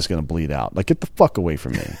this, I'm just gonna bleed out. Like, get the fuck away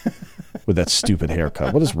from me with that stupid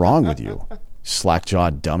haircut. What is wrong with you,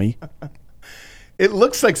 slack-jawed dummy? It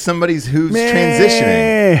looks like somebody's who's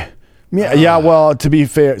transitioning. Yeah, well, to be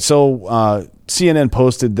fair, so CNN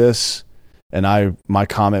posted this, and my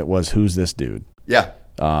comment was, "Who's this dude?" Yeah,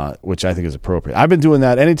 which I think is appropriate. I've been doing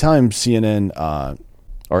that anytime CNN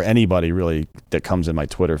or anybody really that comes in my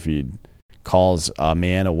Twitter feed calls a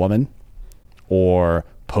man a woman or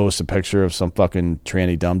posts a picture of some fucking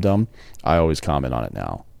tranny dum-dum. I always comment on it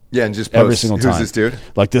now. Yeah, and just post, every single time. Who's this dude?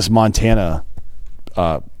 Like this Montana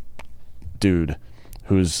dude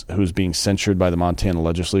who's being censured by the Montana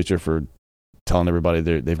legislature for telling everybody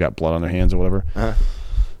they've got blood on their hands or whatever. Uh-huh.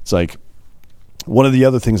 It's like one of the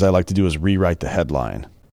other things I like to do is rewrite the headline.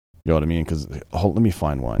 You know what I mean? Because let me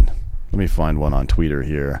find one. Let me find one on Twitter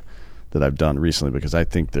here that I've done recently because I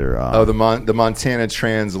think they're the Montana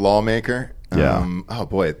trans lawmaker. Yeah. Oh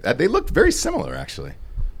boy, they looked very similar actually.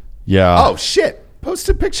 Yeah. Oh shit! Post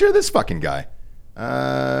a picture of this fucking guy.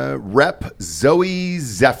 Rep Zoe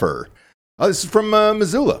Zephyr. Oh, this is from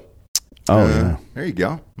Missoula. Oh, yeah. There you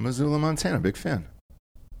go. Missoula, Montana. Big fan.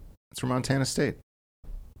 It's from Montana State.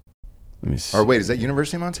 Let me see. Or wait, is that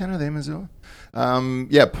University of Montana? Are they Missoula?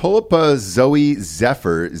 Yeah, pull up Zoe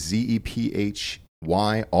Zephyr, Zephyr,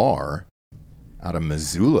 out of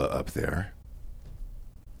Missoula up there.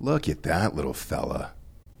 Look at that little fella.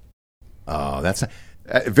 Oh, that's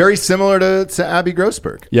very similar to Abby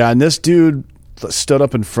Grossberg. Yeah, and this dude, stood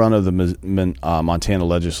up in front of the Montana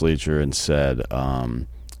legislature and said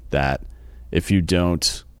that if you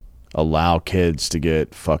don't allow kids to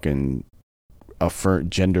get fucking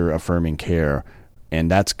gender affirming care, and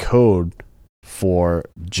that's code for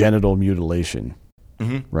genital mutilation,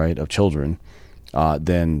 right, of children,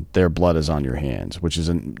 then their blood is on your hands, which is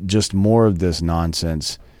just more of this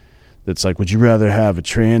nonsense that's like, would you rather have a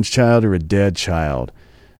trans child or a dead child?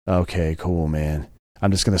 Okay, cool, man. I'm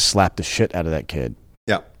just going to slap the shit out of that kid.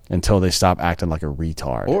 Yeah. Until they stop acting like a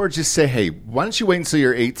retard. Or just say, hey, why don't you wait until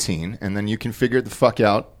you're 18 and then you can figure it the fuck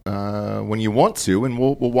out when you want to, and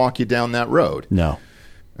we'll walk you down that road. No.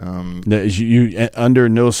 You under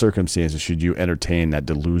no circumstances should you entertain that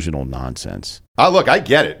delusional nonsense. Look, I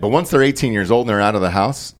get it. But once they're 18 years old and they're out of the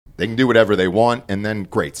house, they can do whatever they want. And then,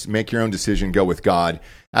 great, make your own decision, go with God.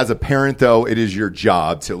 As a parent, though, it is your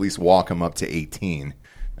job to at least walk them up to 18.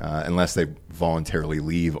 Unless they voluntarily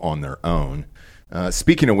leave on their own.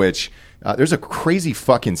 Speaking of which, there's a crazy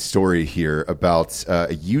fucking story here about a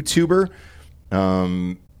YouTuber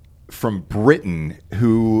from Britain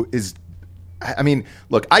who is, I mean,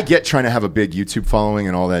 look, I get trying to have a big YouTube following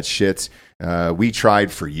and all that shit. We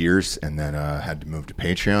tried for years and then had to move to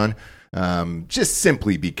Patreon. Just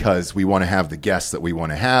simply because we want to have the guests that we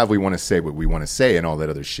want to have. We want to say what we want to say and all that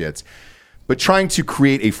other shit. But trying to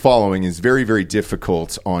create a following is very, very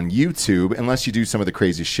difficult on YouTube unless you do some of the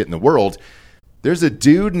craziest shit in the world. There's a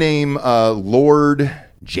dude named Lord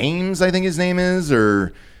James, I think his name is,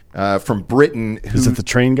 or from Britain. Is it the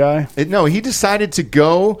train guy? No, he decided to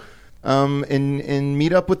go and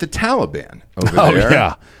meet up with the Taliban over there.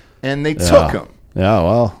 Yeah. And they took him. Yeah,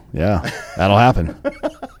 well, yeah, that'll happen.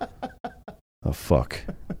 Oh, fuck.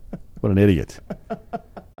 What an idiot.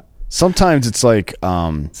 Sometimes it's like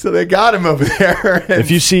so they got him over there. If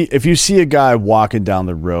you see a guy walking down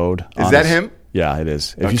the road, is that him? Yeah, it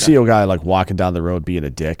is. If you see a guy like walking down the road being a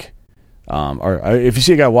dick, or if you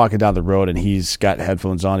see a guy walking down the road and he's got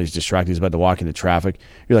headphones on, he's distracted, he's about to walk into traffic,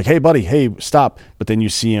 you're like, hey buddy, hey, stop. But then you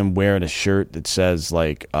see him wearing a shirt that says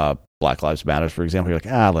like Black Lives Matter, for example, you're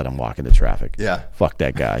like, let him walk into traffic. Yeah. Fuck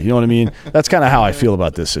that guy. You know what I mean? That's kind of how I feel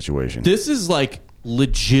about this situation. This is like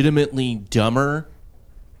legitimately dumber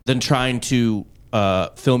than trying to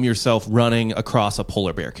film yourself running across a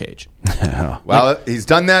polar bear cage. Well, he's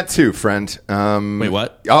done that too, friend. Wait,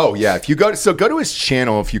 what? Oh, yeah. If you go to his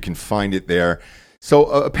channel if you can find it there. So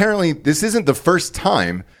apparently, this isn't the first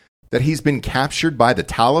time that he's been captured by the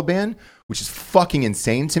Taliban, which is fucking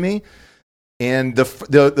insane to me. And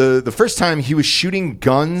the first time he was shooting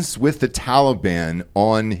guns with the Taliban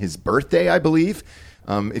on his birthday, I believe.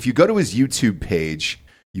 If you go to his YouTube page,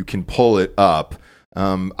 you can pull it up.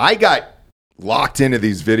 I got locked into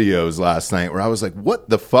these videos last night where I was like, what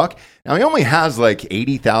the fuck? Now, he only has like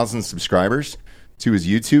 80,000 subscribers to his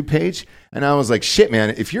YouTube page. And I was like, shit,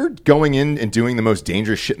 man, if you're going in and doing the most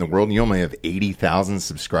dangerous shit in the world and you only have 80,000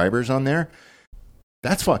 subscribers on there,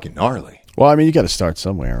 that's fucking gnarly. Well, I mean, you got to start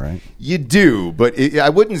somewhere, right? You do, but I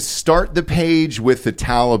wouldn't start the page with the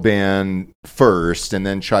Taliban first and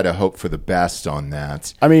then try to hope for the best on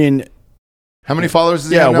that. I mean, how many followers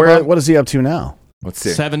does he have now? What is he up to now? Let's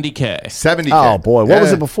see. 70K. 70K. Oh, boy. What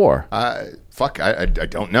was it before? Fuck, I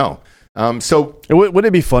don't know. So wouldn't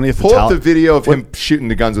it be funny if pull up the video of him shooting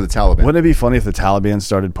the guns with the Taliban? Wouldn't it be funny if the Taliban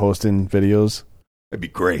started posting videos? That'd be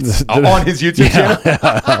great. On his YouTube channel?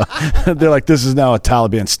 Yeah. They're like, this is now a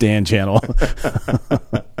Taliban stan channel.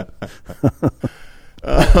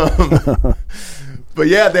 But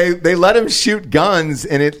yeah, they let him shoot guns,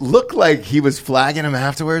 and it looked like he was flagging him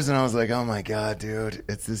afterwards, and I was like, oh my God, dude,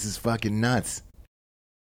 this is fucking nuts.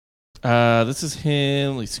 This is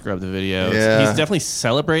him. Let's scrub the video. Yeah. He's definitely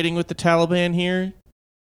celebrating with the Taliban here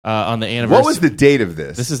on the anniversary. What was the date of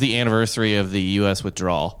this? This is the anniversary of the U.S.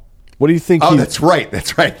 withdrawal. What do you think? That's right.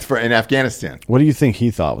 That's right. In Afghanistan. What do you think he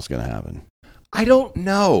thought was going to happen? I don't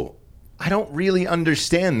know. I don't really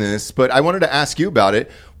understand this, but I wanted to ask you about it.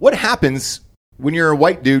 What happens when you're a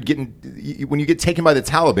white dude when you get taken by the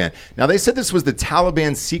Taliban? Now, they said this was the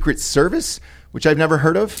Taliban Secret Service, which I've never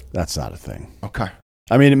heard of. That's not a thing. Okay.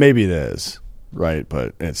 I mean, maybe it is, right?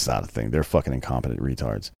 But it's not a thing. They're fucking incompetent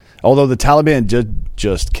retards. Although the Taliban did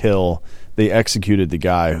just they executed the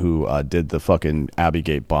guy who did the fucking Abbey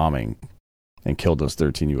Gate bombing and killed those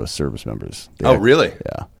 13 U.S. service members. Really?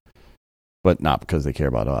 Yeah. But not because they care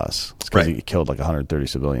about us. It's because he killed like 130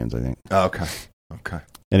 civilians, I think. Oh, okay.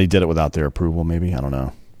 And he did it without their approval, maybe? I don't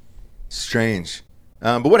know. Strange.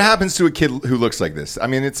 But what happens to a kid who looks like this? I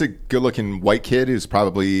mean, it's a good-looking white kid who's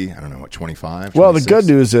probably, 25, 26? Well, the good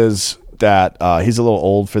news is that he's a little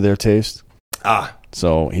old for their taste.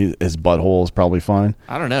 So his butthole is probably fine.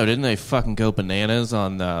 I don't know. Didn't they fucking go bananas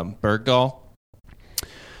on Bergdahl?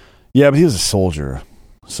 Yeah, but he was a soldier,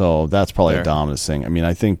 so that's probably Fair. a dominant thing. I mean,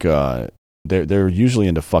 I think they're usually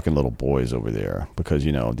into fucking little boys over there because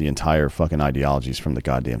the entire fucking ideology is from the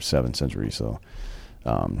goddamn 7th century. So,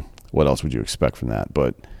 what else would you expect from that?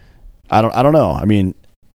 But I don't know. I mean,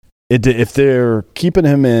 if they're keeping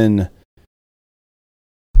him in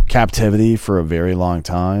captivity for a very long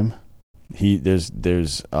time,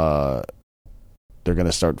 they're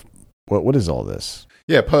gonna start. What is all this?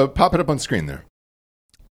 Yeah, pop it up on screen there.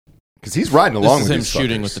 Because he's riding along This with is these him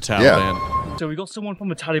shooting fuckers. with the Taliban. Yeah. So we've got someone from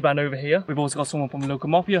the Taliban over here. We've also got someone from the local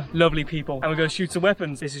mafia. Lovely people. And we're going to shoot some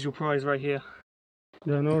weapons. This is your prize right here.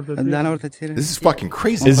 This is fucking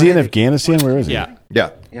crazy. Is he in Afghanistan? Where is he? Yeah. Yeah.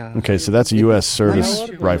 Okay, so that's a U.S. service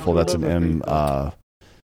rifle. That's an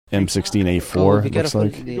M16A4. Looks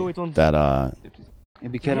like that.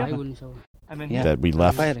 That we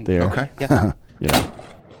left there. Okay. Yeah.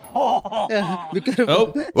 Oh. Be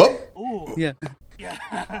careful. Oh. Whoop. Yeah.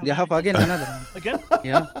 You have again another one. Again?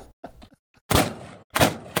 Yeah.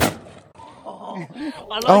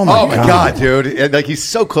 Oh my God, dude! Like he's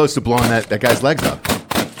so close to blowing that guy's legs up.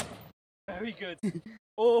 Very good.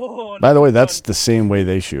 Oh, By the way, that's the same way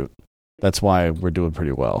they shoot. That's why we're doing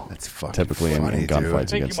pretty well. That's fucking typically funny, in gunfights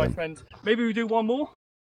Thank against you, my them. friend. Maybe we do one more?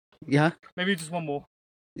 Yeah. Maybe just one more.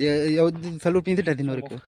 Yeah. Fellow pinta tadi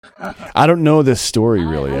noriko. I don't know this story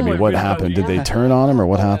really. I mean, what happened? Did they turn on him or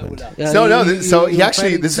what happened? So he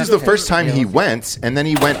actually, this is the first time he went, and then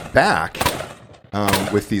he went back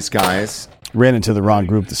with these guys. Ran into the wrong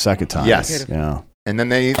group the second time. Yes. Yeah. And then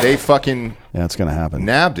they fucking it's gonna happen.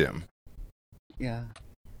 Nabbed him. Yeah.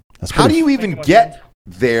 How do you even get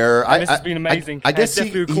there? This has been amazing. I guess he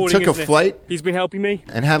Definitely took a isn't it? flight He's been helping me.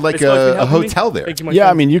 and had like This guy's been a helping me. hotel there. Thank you, my Yeah, I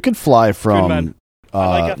friend. mean, you could fly man. from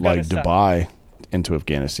like like Afghanistan. Dubai into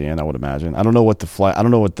Afghanistan. I would imagine. I don't know what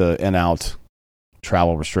the in out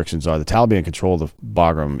travel restrictions are. The Taliban control the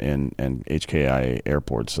Bagram and HKIA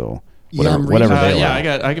airport, so whatever they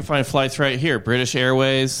allow. I can find flights right here. British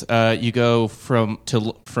Airways. You go from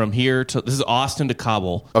here to this is Austin to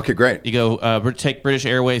Kabul. Okay, great. You go take British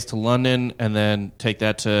Airways to London, and then take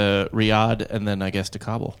that to Riyadh, and then I guess to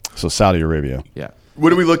Kabul. So Saudi Arabia. Yeah.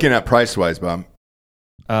 What are we looking at price wise, Bob?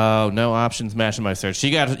 Oh, no options matching my search.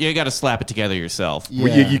 You got to slap it together yourself. Well,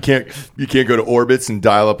 you can't go to Orbitz and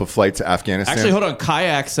dial up a flight to Afghanistan. Actually, hold on.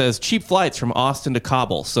 Kayak says cheap flights from Austin to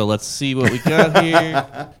Kabul. So let's see what we got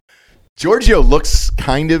here. Giorgio looks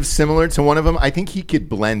kind of similar to one of them. I think he could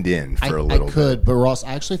blend in for a little I could, but Ross,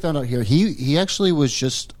 I actually found out here he actually was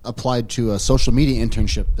just applied to a social media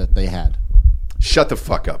internship that they had. Shut the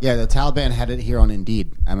fuck up. Yeah, the Taliban had it here on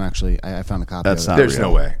Indeed. I found a copy. That's of not it. There's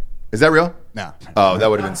no way. Is that real? No. Oh, that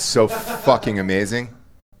would have been so fucking amazing.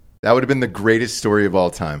 That would have been the greatest story of all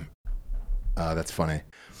time. That's funny.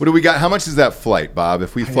 What do we got? How much is that flight, Bob?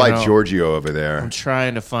 If we fly Giorgio over there. I'm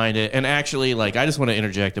trying to find it. And actually, I just want to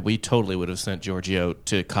interject that we totally would have sent Giorgio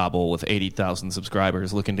to Kabul with 80,000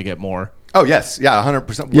 subscribers looking to get more. Oh, yes. Yeah,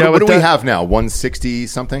 100%. Yeah, what do we that- have now? 160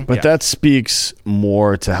 something? But that speaks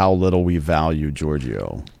more to how little we value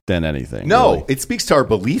Giorgio than anything. No, really. it speaks to our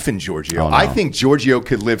belief in Giorgio. Oh, no. I think Giorgio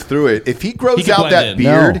could live through it. If he grows He could out blend that in.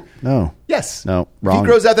 beard. No. Yes. No, If wrong. he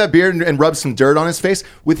grows out that beard and rubs some dirt on his face,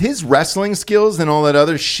 with his wrestling skills and all that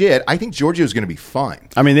other shit, I think Giorgio's going to be fine.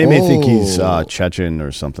 I mean, they may think he's Chechen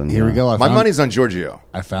or something. Here we go. My money's on Giorgio.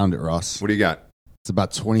 I found it, Ross. What do you got? It's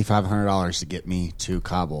about $2,500 to get me to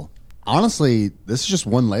Kabul. Honestly, this is just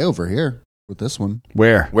one layover here with this one.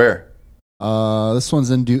 Where? This one's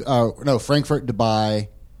in Frankfurt, Dubai,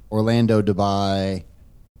 Orlando, Dubai,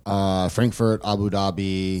 Frankfurt, Abu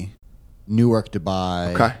Dhabi, Newark,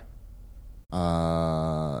 Dubai. Okay.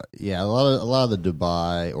 Yeah, a lot of the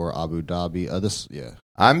Dubai or Abu Dhabi.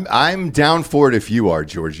 I'm down for it if you are,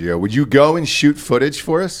 Giorgio. Would you go and shoot footage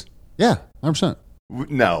for us? Yeah, 100%.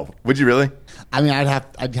 No. Would you really? I mean, I'd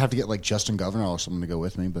have to get like Justin Governor or something to go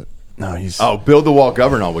with me, but no, he's. Oh, Build the Wall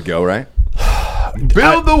Governor would go, right?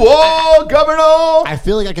 Build the wall, Governor. I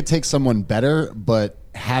feel like I could take someone better, but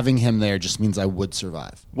having him there just means I would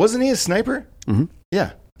survive. Wasn't he a sniper? Mm-hmm.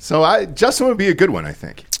 Yeah. So Justin would be a good one, I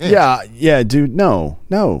think. Yeah, dude. No.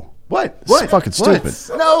 What? It's fucking stupid.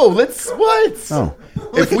 No, what? No.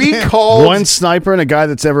 If we called one sniper and a guy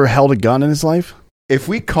that's ever held a gun in his life. If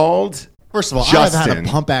we called, first of all, Justin, I've had a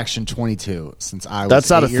pump action 22 since I was That's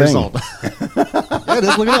not 8 a years thing. old. Yeah, it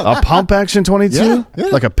is. Look it up. A pump action 22, Yeah.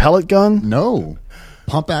 like a pellet gun. No,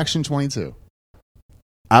 pump action 22.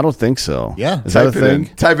 I don't think so. Yeah. Is that a type it in.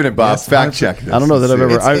 thing? Type it in, Bob. Yes, Fact 100%. check this. I don't know that I've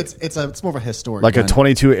ever. It's more of a historic. Like a gun.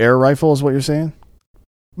 22 air rifle is what you're saying?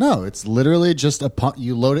 No, it's literally just a pump.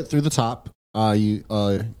 You load it through the top. Yeah,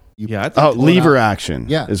 I think Oh, lever action.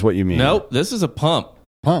 Yeah. is what you mean. Nope, this is a pump.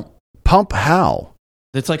 Pump. Pump how?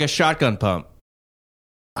 It's like a shotgun pump.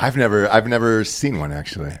 I've never seen one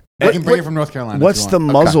actually. I can bring it from North Carolina. What's the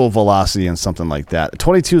muzzle velocity in something like that?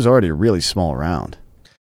 22 is already a really small round.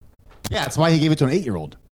 Yeah, that's why he gave it to an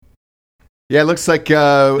 8-year-old. Yeah, it looks like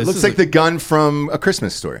the gun from A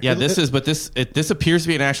Christmas Story. Yeah, this appears to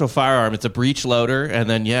be an actual firearm. It's a breech loader, and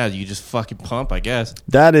then you just fucking pump, I guess.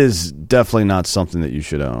 That is definitely not something that you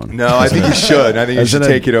should own. No, I think you should. I think you should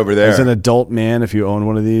take it over there. As an adult man, if you own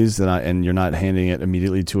one of these and you're not handing it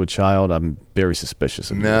immediately to a child, I'm very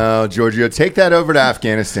suspicious of you. No, Giorgio, take that over to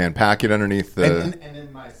Afghanistan. Pack it underneath the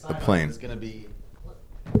plane. Is going to be.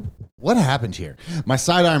 What happened here? My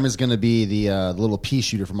sidearm is going to be the little pea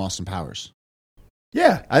shooter from Austin Powers.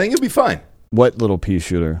 Yeah, I think it'll be fine. What little pea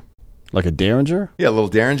shooter? Like a Derringer? Yeah, a little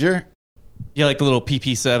Derringer. Yeah, like the little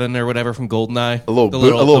PP7 or whatever from GoldenEye. A little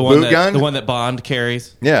boot gun? The one that Bond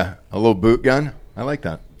carries. Yeah, a little boot gun. I like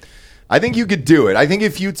that. I think you could do it. I think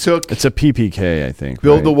if you took... It's a PPK, I think.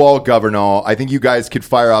 Build the wall, Governor. I think you guys could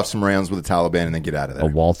fire off some rounds with the Taliban and then get out of there. A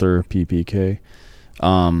Walther PPK.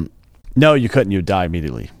 No, you couldn't. You'd die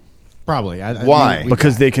immediately. Probably. Why?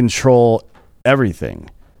 Because they control everything.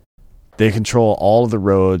 They control all of the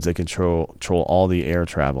roads. They control all the air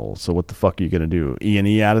travel. So what the fuck are you going to do?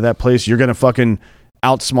 E&E out of that place? You're going to fucking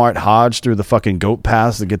outsmart Hodge through the fucking goat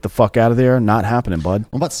pass to get the fuck out of there? Not happening, bud.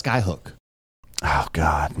 What about Skyhook? Oh,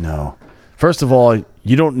 God, no. First of all,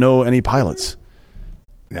 you don't know any pilots.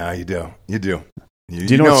 No, you do. You do. Do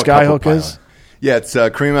you know what Skyhook is? Yeah, it's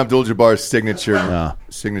Kareem Abdul-Jabbar's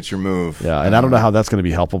signature move. Yeah, and I don't know how that's going to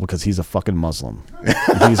be helpful because he's a fucking Muslim. You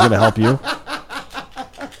think he's going to help you?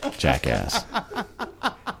 Jackass.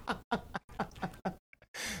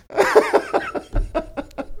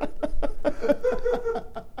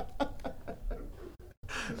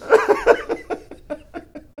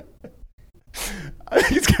 I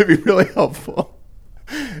think it's going to be really helpful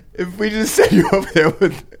if we just send you over there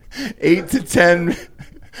with 8 to 10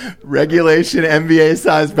 regulation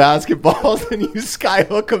NBA-sized basketballs and you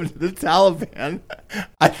skyhook them to the Taliban.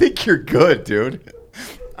 I think you're good, dude.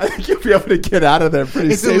 I think you'll be able to get out of there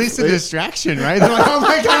pretty safely. It's at least a distraction, right? They're like, oh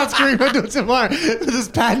my God, it's Kareem Abdul-Jabbar with this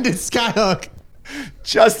patented skyhook.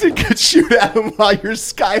 Justin could shoot at him while you're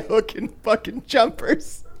skyhooking fucking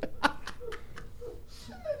jumpers.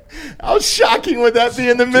 How shocking would that be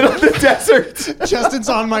in the middle of the desert? Justin's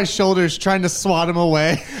on my shoulders trying to swat him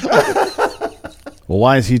away. Well,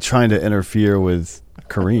 why is he trying to interfere with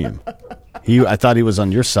Kareem? I thought he was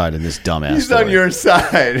on your side in this dumbass He's story. on your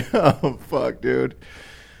side. Oh, fuck, dude.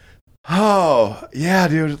 Oh, yeah,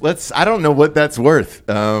 dude. I don't know what that's worth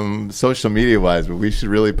social media-wise, but we should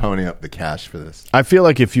really pony up the cash for this. I feel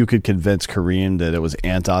like if you could convince Kareem that it was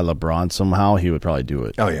anti-LeBron somehow, he would probably do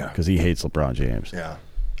it. Oh, yeah. Because he hates LeBron James. Yeah.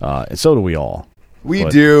 And so do we all. We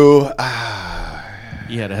do.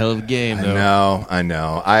 He had a hell of a game, though. I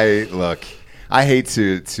know. I hate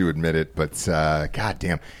to admit it, but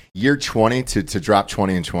goddamn, year 20 to drop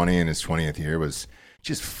 20 and 20 in his 20th year was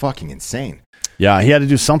just fucking insane. Yeah, he had to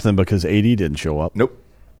do something because AD didn't show up. Nope.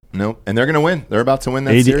 And they're going to win. They're about to win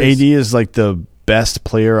that AD, series. AD is like the best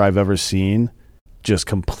player I've ever seen just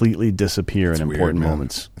completely disappear in important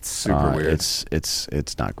moments. It's super weird.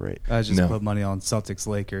 It's not great. I just put money on Celtics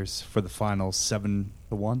Lakers for the finals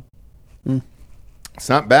 7-1. It's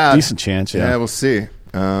not bad. Decent chance, yeah. Yeah, we'll see.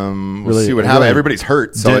 We'll see what happens. Everybody's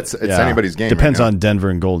hurt, so it's anybody's game. Depends right on Denver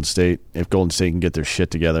and Golden State. If Golden State can get their shit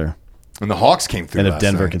together. And the Hawks came through and if last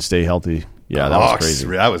Denver night. can stay healthy. Yeah, that Hawks, was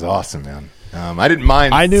crazy. That was awesome, man. I didn't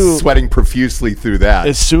mind sweating profusely through that.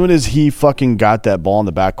 As soon as he fucking got that ball in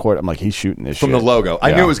the backcourt, I'm like, he's shooting this From shit. the logo.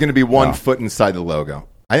 I knew it was going to be 1 foot inside the logo.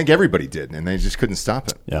 I think everybody did, and they just couldn't stop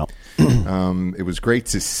it. Yeah. It was great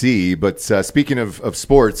to see. But speaking of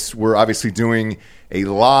sports, we're obviously doing a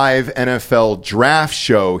live NFL draft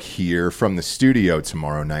show here from the studio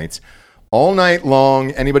tomorrow night. All night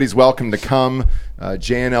long, anybody's welcome to come.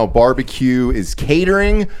 JNL Barbecue is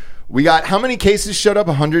catering. We got how many cases showed up?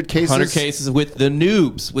 100 cases? 100 cases with the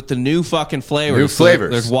noobs, with the new fucking flavors. New flavors.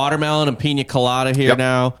 So there's watermelon and pina colada here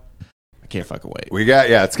now. I can't fucking wait.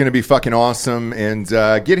 It's going to be fucking awesome. And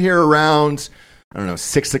get here around,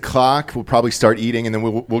 6 o'clock. We'll probably start eating, and then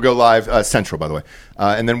we'll go live, Central, by the way.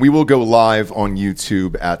 And then we will go live on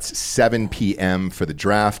YouTube at 7 p.m. for the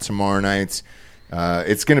draft tomorrow night.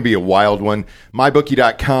 It's going to be a wild one.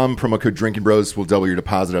 MyBookie.com, promo code Drinking Bros will double your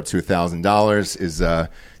deposit up to $1,000.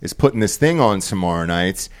 Is putting this thing on tomorrow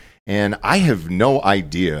night, and I have no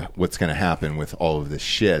idea what's going to happen with all of this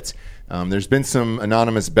shit. There's been some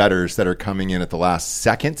anonymous bettors that are coming in at the last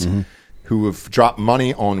second who have dropped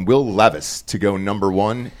money on Will Levis to go number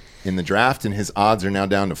 1 in the draft, and his odds are now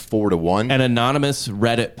down to 4-1. An anonymous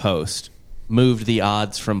Reddit post moved the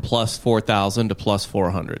odds from plus 4,000 to plus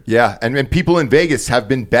 400. Yeah, and people in Vegas have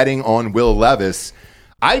been betting on Will Levis.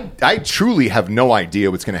 I truly have no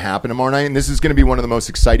idea what's going to happen tomorrow night, and this is going to be one of the most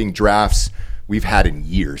exciting drafts we've had in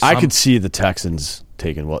years. I could see the Texans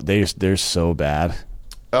taking they're so bad.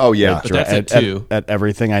 Oh, yeah. But that's it, too. At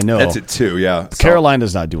everything, I know. That's it, too, yeah.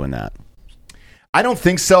 Carolina's not doing that. I don't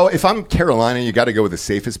think so. If I'm Carolina, you got to go with the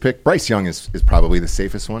safest pick. Bryce Young is probably the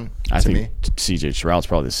safest one I to think me. C.J. Stroud's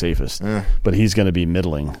probably the safest, but he's going to be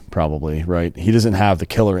middling probably, right? He doesn't have the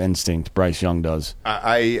killer instinct Bryce Young does.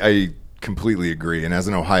 I completely agree. And as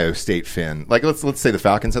an Ohio State fan, like let's say the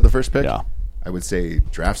Falcons had the first pick. Yeah. I would say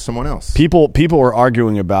draft someone else. People were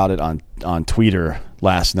arguing about it on Twitter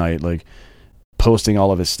last night, like posting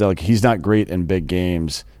all of his stuff. Like, he's not great in big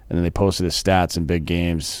games, and then they posted his stats in big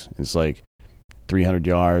games. It's like 300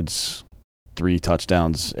 yards, 3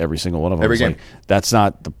 touchdowns, every single one of them. Every game. Like, that's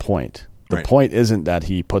not the point. The Right. point isn't that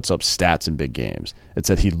he puts up stats in big games. It's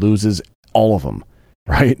that he loses all of them,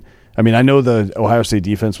 right? I mean, I know the Ohio State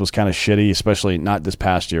defense was kind of shitty, especially not this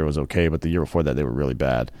past year. It was okay, but the year before that, they were really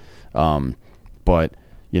bad. But,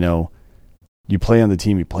 you play on the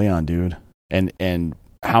team you play on, dude. And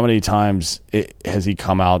how many times has he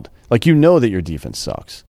come out? Like, that your defense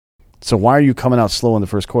sucks. So why are you coming out slow in the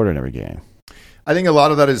first quarter in every game? I think a lot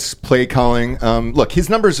of that is play calling. Look, his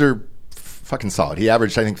numbers are fucking solid. He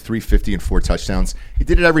averaged, I think, 350 and 4 touchdowns. He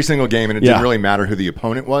did it every single game, and it didn't really matter who the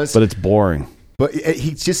opponent was. But it's boring. But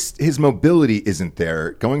his mobility isn't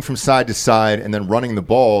there. Going from side to side and then running the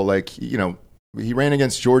ball, he ran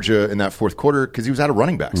against Georgia in that fourth quarter because he was out of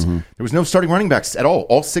running backs. Mm-hmm. There was no starting running backs at all.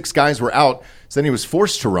 All 6 guys were out, so then he was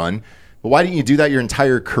forced to run. But why didn't you do that your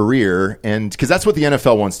entire career? And because that's what the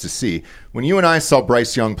NFL wants to see. When you and I saw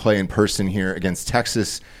Bryce Young play in person here against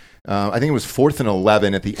Texas, I think it was 4th and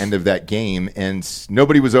 11 at the end of that game, and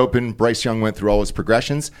nobody was open. Bryce Young went through all his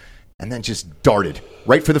progressions and then just darted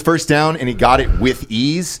right for the first down, and he got it with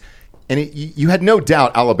ease. And you had no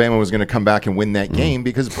doubt Alabama was going to come back and win that game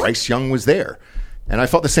because Bryce Young was there. And I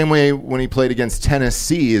felt the same way when he played against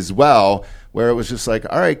Tennessee as well, where it was just like,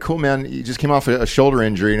 all right, cool, man. He just came off a shoulder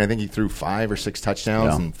injury, and I think he threw 5 or 6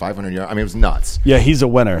 touchdowns and 500 yards. I mean, it was nuts. Yeah, he's a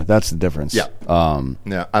winner. That's the difference. Yeah.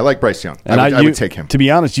 I like Bryce Young. And I would take him. To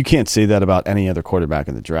be honest, you can't say that about any other quarterback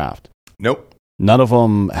in the draft. Nope. None of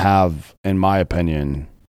them have, in my opinion,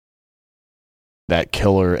 that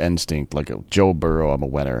killer instinct. Like Joe Burrow, I'm a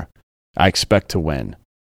winner. I expect to win.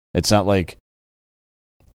 It's not like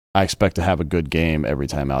I expect to have a good game every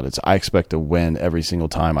time out. I expect to win every single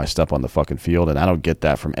time I step on the fucking field, and I don't get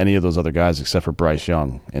that from any of those other guys except for Bryce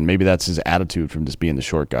Young. And maybe that's his attitude from just being the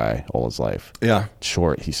short guy all his life. Yeah.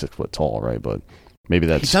 Short, he's 6 foot tall, right? But maybe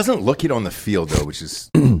that's... He doesn't look it on the field, though, which is...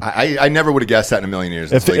 I never would have guessed that in a million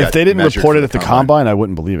years. If they didn't report it at the combine, I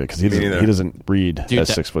wouldn't believe it because he doesn't read Dude,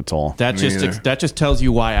 as 6 foot tall. That just tells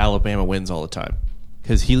you why Alabama wins all the time.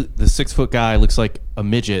 Because the 6 foot guy looks like a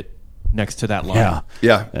midget next to that line.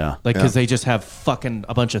 Yeah. Like, because they just have fucking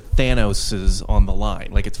a bunch of Thanoses on the line.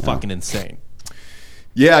 Like, it's fucking insane.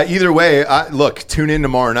 Yeah, either way, look, tune in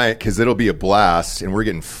tomorrow night because it'll be a blast, and we're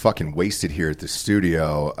getting fucking wasted here at the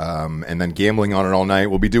studio, and then gambling on it all night.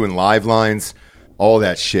 We'll be doing live lines, all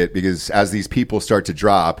that shit, because as these people start to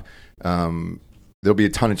drop, there'll be a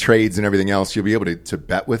ton of trades and everything else. You'll be able to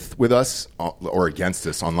bet with us or against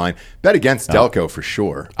us online. Bet against Delco for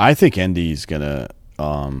sure. I think Indy's going to...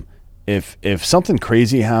 If something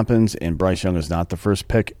crazy happens and Bryce Young is not the first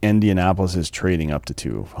pick, Indianapolis is trading up to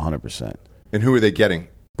 100%. And who are they getting?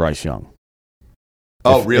 Bryce Young.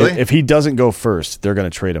 Oh, really? If he doesn't go first, they're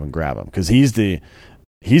going to trade him and grab him because he's the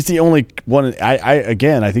only one. I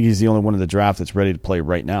think he's the only one in the draft that's ready to play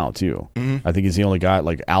right now too. Mm-hmm. I think he's the only guy.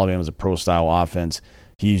 Like, Alabama's a pro style offense.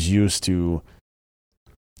 He's used to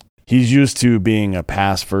being a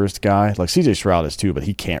pass first guy. Like C.J. Stroud is too, but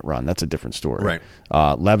he can't run. That's a different story. Right.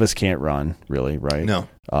 Levis can't run really. Right. No.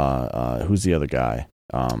 Who's the other guy?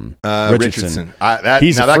 Richardson.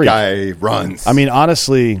 That guy runs. I mean,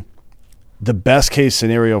 honestly, the best case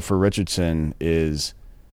scenario for Richardson is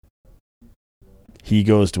he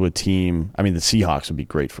goes to a team. I mean, the Seahawks would be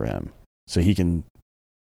great for him. So he can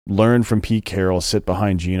learn from Pete Carroll, sit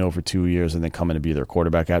behind Geno for 2 years, and then come in and be their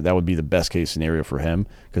quarterback. That would be the best case scenario for him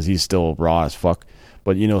because he's still raw as fuck.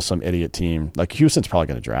 But some idiot team like Houston's probably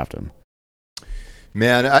going to draft him.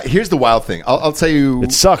 Man, here's the wild thing. I'll tell you,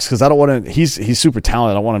 it sucks because I don't want to. He's super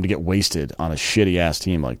talented. I don't want him to get wasted on a shitty ass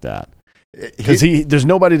team like that. Because there's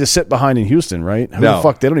nobody to sit behind in Houston, right? Who the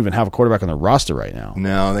fuck? They don't even have a quarterback on their roster right now.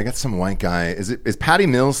 No, they got some white guy. Is Patty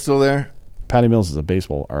Mills still there? Patty Mills is a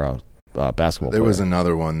baseball or a basketball. There player. was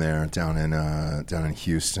another one there down in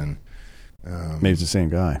Houston. Maybe it's the same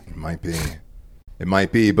guy. It might be. It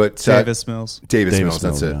might be, but Davis Mills. Davis Mills,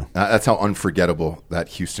 that's it. That's how unforgettable that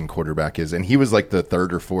Houston quarterback is. And he was like the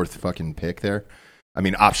third or fourth fucking pick there. I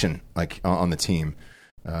mean, option, like on the team.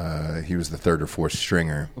 He was the third or fourth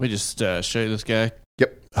stringer. Let me just show you this guy.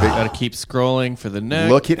 Yep. Got to keep scrolling for the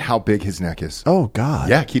neck. Look at how big his neck is. Oh, God.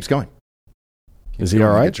 Yeah, keeps going. Is he all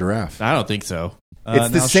right? Like a giraffe. I don't think so. It's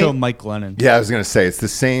the I'll same. show Mike Glennon. Yeah, I was going to say, it's the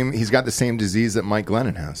same. He's got the same disease that Mike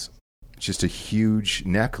Glennon has. It's just a huge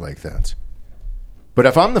neck like that. But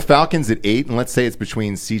if I'm the Falcons at 8, and let's say it's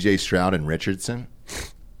between C.J. Stroud and Richardson,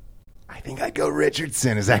 I think I'd go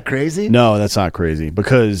Richardson. Is that crazy? No, that's not crazy,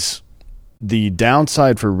 because the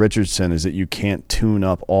downside for Richardson is that you can't tune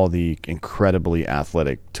up all the incredibly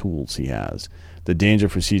athletic tools he has. The danger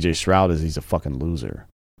for C.J. Stroud is he's a fucking loser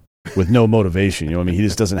with no motivation. You know what I mean? He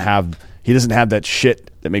just doesn't have that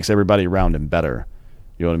shit that makes everybody around him better.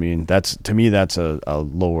 You know what I mean? That's, to me, that's a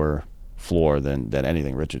lower floor than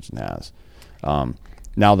anything Richardson has.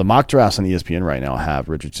 Now, the mock drafts on ESPN right now have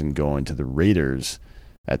Richardson going to the Raiders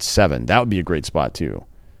at 7. That would be a great spot, too.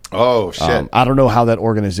 Oh, shit. I don't know how that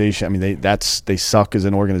organization, I mean, they suck as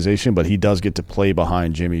an organization, but he does get to play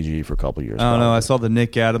behind Jimmy G for a couple years. I don't know. I saw the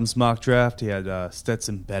Nick Adams mock draft. He had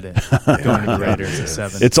Stetson Bennett going to the Raiders at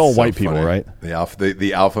 7. It's all white funny. people, right?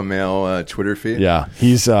 The alpha male Twitter feed? Yeah.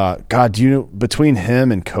 He's, God, do you know, between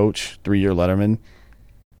him and Coach, 3-year Letterman,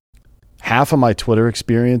 half of my Twitter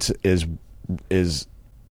experience is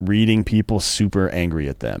reading people super angry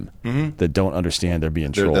at them that don't understand they're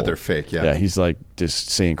being trolled. That they're fake, yeah. Yeah, he's like just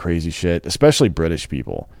saying crazy shit, especially British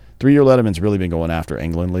people. 3-year Letterman's really been going after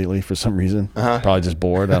England lately for some reason. Probably just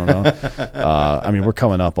bored, I don't know. I mean, we're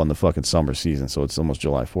coming up on the fucking summer season, so it's almost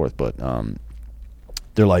July 4th, but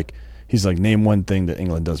they're like, he's like, name one thing that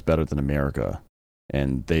England does better than America.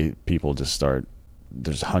 And people just start,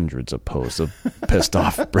 there's hundreds of posts of pissed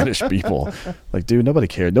off British people. Like, dude, nobody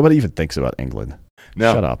cared. Nobody even thinks about England.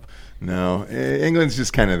 No. Shut up. No, England's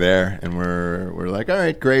just kind of there, and we're like, all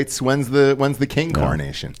right, great. When's the king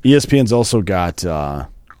coronation? ESPN's also got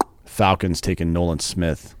Falcons taking Nolan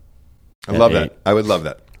Smith. I love that. I would love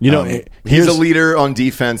that. You know, he's a leader on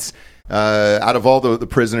defense. Out of all the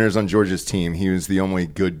prisoners on Georgia's team, he was the only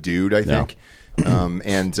good dude, I think.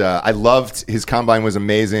 And I loved his combine was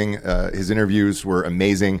amazing. His interviews were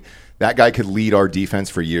amazing. That guy could lead our defense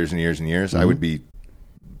for years and years and years. I would be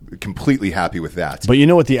completely happy with that. But you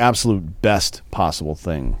know what the absolute best possible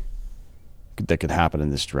thing that could happen in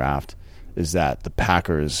this draft is that the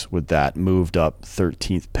Packers, with that moved up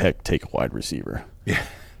 13th pick, take a wide receiver. Yeah.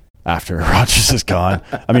 After Rodgers is gone.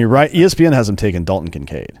 I mean, right? ESPN has him taking Dalton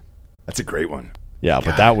Kincaid. That's a great one. Yeah, God.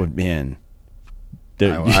 But that would mean...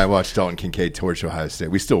 I watched Dalton Kincaid torch Ohio State.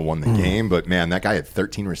 We still won the game, but man, that guy had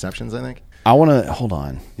 13 receptions, I think. I want to... Hold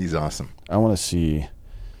on. He's awesome. I want to see...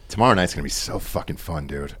 Tomorrow night's going to be so fucking fun,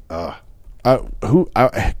 dude. I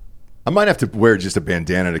might have to wear just a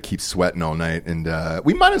bandana to keep sweating all night, and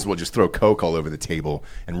we might as well just throw Coke all over the table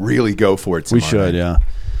and really go for it tomorrow We should, night.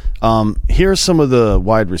 yeah. Here are some of the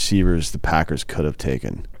wide receivers the Packers could have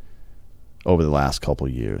taken over the last couple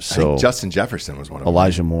of years. I think Justin Jefferson was one of them.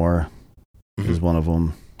 Elijah Moore is one of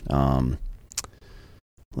them.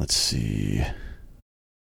 Let's see.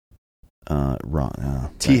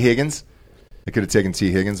 T. Higgins. They could have taken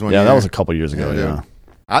T. Higgins one year. Yeah, that was a couple years ago,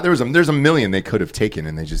 yeah. There's a million they could have taken,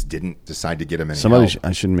 and they just didn't decide to get him in.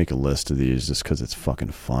 I shouldn't make a list of these just because it's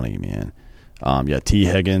fucking funny, man. T.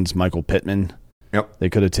 Higgins, Michael Pittman. Yep. They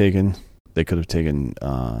could have taken. They could have taken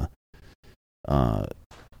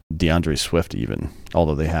DeAndre Swift even,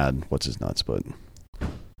 although they had what's his nuts, but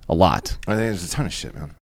a lot. I think there's a ton of shit,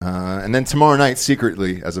 man. And then tomorrow night,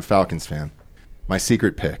 secretly, as a Falcons fan, my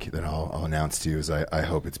secret pick that I'll announce to you is I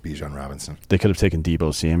hope it's Bijan Robinson. They could have taken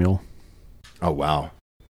Deebo Samuel. Oh, wow.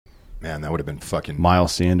 Man, that would have been fucking...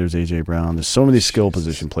 Miles Sanders, A.J. Brown. There's so many skill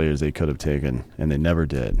position players they could have taken, and they never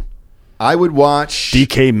did. I would watch...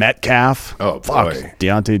 DK Metcalf. Oh, fuck. boy.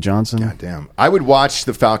 Deontay Johnson. God damn. I would watch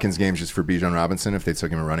the Falcons games just for Bijan Robinson. If they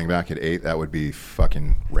took him a running back at 8, that would be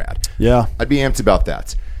fucking rad. Yeah. I'd be amped about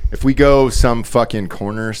that. If we go some fucking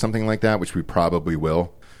corner or something like that, which we probably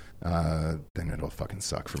will, then it'll fucking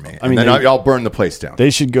suck for me. I'll burn the place down. They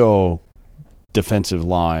should go defensive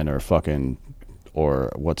line or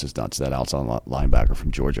what's his nuts, that outside linebacker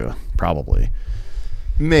from Georgia, probably.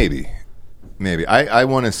 Maybe. I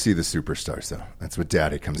want to see the superstars, though. That's what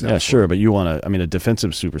Daddy comes out for. Yeah, sure, but you want to... I mean, a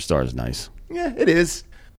defensive superstar is nice. Yeah, it is.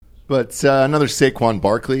 But another Saquon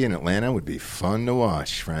Barkley in Atlanta would be fun to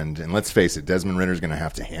watch, friend. And let's face it, Desmond Ritter's going to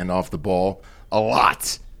have to hand off the ball a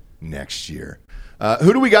lot next year.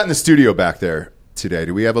 Who do we got in the studio back there today?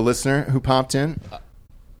 Do we have a listener who popped in?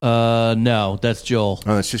 No, that's Joel.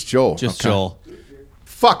 Oh, that's just Joel. Joel.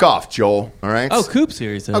 Fuck off, Joel. All right. Oh, Coop's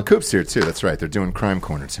here. He said. Oh, Coop's here too. That's right. They're doing Crime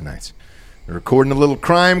Corner tonight. They're recording a little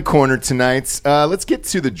Crime Corner tonight. Let's get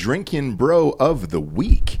to the Drinkin' Bro of the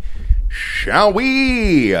Week. Shall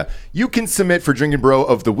we? You can submit for Drinkin' Bro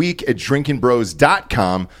of the Week at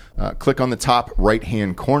drinkinbros.com. Click on the top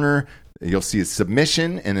right-hand corner. You'll see a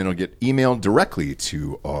submission, and it'll get emailed directly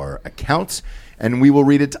to our account, and we will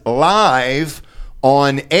read it live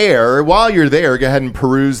on air. While you're there, go ahead and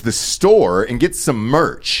peruse the store and get some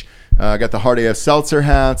merch. Got the Hard AF Seltzer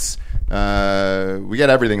hats. We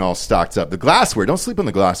got everything all stocked up. The glassware, don't sleep on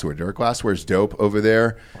the glassware. Our glassware's dope over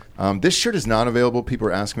there. This shirt is not available. People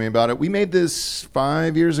are asking me about it. We made this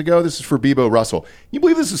 5 years ago. This is for Bebo Russell. You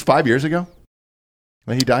believe this was 5 years ago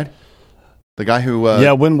when he died? The guy who...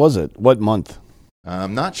 yeah, when was it? What month?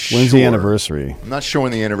 I'm not sure. When's the anniversary? I'm not sure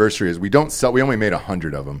when the anniversary is. We don't sell... We only made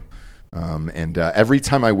 100 of them. And every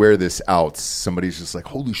time I wear this out, somebody's just like,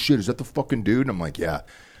 holy shit, is that the fucking dude? And I'm like, yeah.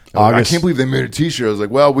 I can't believe they made a t-shirt. I was like,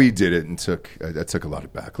 well, we did it, and I took a lot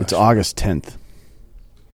of backlash. It's August 10th.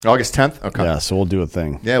 August 10th? Okay. Yeah, so we'll do a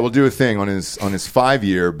thing. Yeah, we'll do a thing on his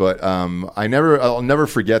 5-year, but I'll never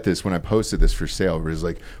forget this when I posted this for sale. Where it's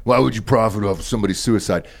like, why would you profit off of somebody's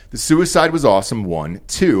suicide? The suicide was awesome, 1.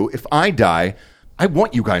 2, if I die, I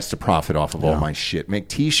want you guys to profit off of all my shit. Make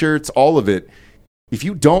t-shirts, all of it. If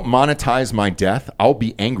you don't monetize my death, I'll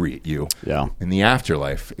be angry at you in the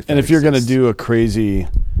afterlife. If you're going to do a crazy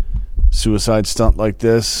suicide stunt like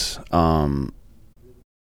this,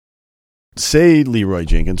 say Leroy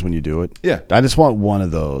Jenkins when you do it. Yeah. I just want one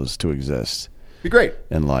of those to exist. Be great.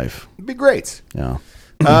 In life. It'd be great. Yeah.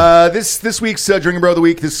 This week's Drinkin' Bro of the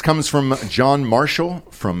Week, this comes from John Marshall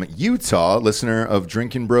from Utah, listener of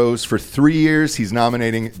Drinkin' Bros for 3 years. He's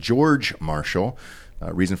nominating George Marshall.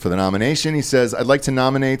 Reason for the nomination, he says, I'd like to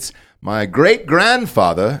nominate my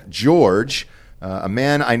great-grandfather, George, a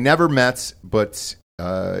man I never met, but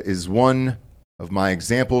is one of my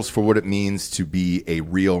examples for what it means to be a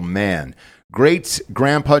real man.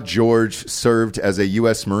 Great-grandpa George served as a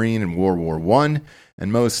U.S. Marine in World War I,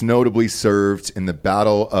 and most notably served in the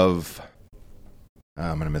Battle of...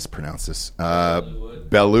 I'm going to mispronounce this.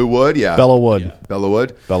 Bellewood, yeah. Bellewood,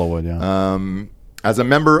 yeah. As a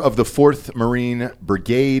member of the 4th Marine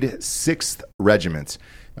Brigade, 6th Regiment.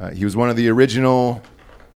 He was one of the original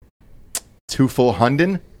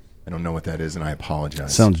Teufelshunden. I don't know what that is, and I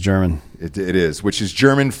apologize. Sounds German. It is, which is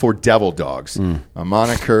German for devil dogs. A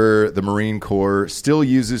moniker the Marine Corps still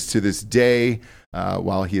uses to this day.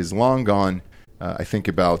 While he is long gone, I think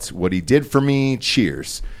about what he did for me.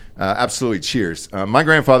 Cheers. Absolutely, cheers. My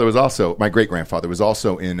great-grandfather was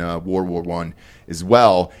also in World War I as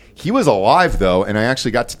well. He was alive, though, and I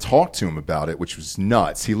actually got to talk to him about it, which was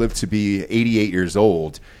nuts. He lived to be 88 years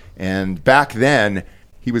old, and back then,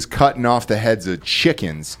 he was cutting off the heads of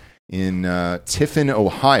chickens in Tiffin,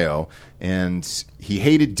 Ohio, and he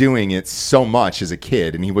hated doing it so much as a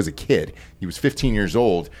kid, and he was a kid. He was 15 years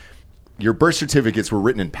old. Your birth certificates were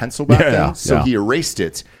written in pencil back then, so he erased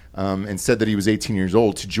it and said that he was 18 years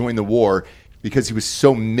old to join the war because he was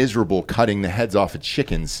so miserable cutting the heads off of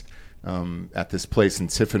chickens at this place in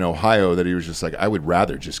Tiffin, Ohio, that he was just like, I would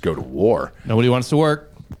rather just go to war. Nobody wants to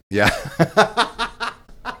work. Yeah.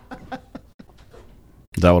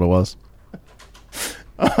 Is that what it was?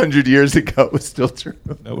 100 years ago, it was still true.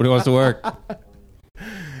 Nobody wants to work.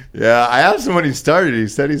 Yeah, I asked him when he started. He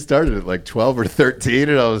said he started at like 12 or 13,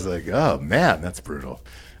 and I was like, oh, man, that's brutal.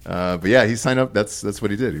 But yeah, he signed up. That's what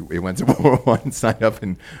he did. He went to World War I, signed up,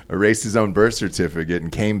 and erased his own birth certificate,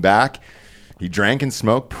 and came back. He drank and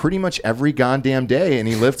smoked pretty much every goddamn day, and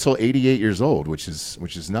he lived till 88 years old, which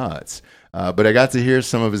is nuts. But I got to hear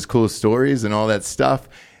some of his cool stories and all that stuff,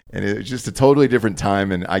 and it was just a totally different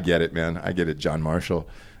time. And I get it, man. I get it, John Marshall.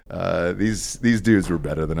 These dudes were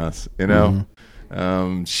better than us, you know.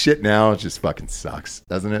 Mm-hmm. Shit now just fucking sucks,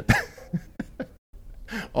 doesn't it?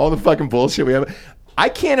 All the fucking bullshit we have. I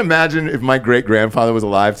can't imagine if my great-grandfather was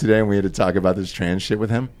alive today and we had to talk about this trans shit with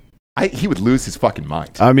him. He would lose his fucking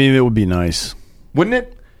mind. I mean, it would be nice. Wouldn't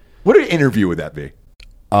it? What an interview would that be?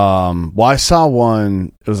 Well, I saw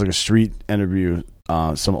one. It was like a street interview.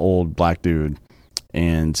 Some old black dude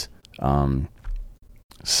and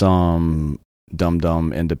some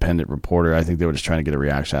dumb independent reporter. I think they were just trying to get a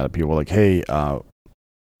reaction out of people. Like, hey,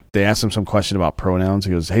 they asked him some question about pronouns.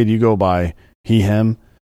 He goes, hey, do you go by he, him?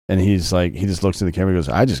 And he's like, he just looks at the camera and goes,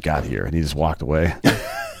 I just got here. And he just walked away.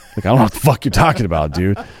 Like, I don't know what the fuck you're talking about,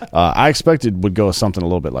 dude. I expected would go something a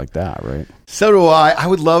little bit like that, right? So do I. I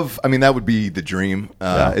would love, I mean, that would be the dream.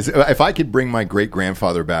 If I could bring my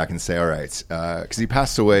great-grandfather back and say, all right, because he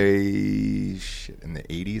passed away in the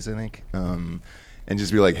 80s, I think, and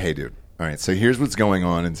just be like, hey, dude, All right, so here's what's going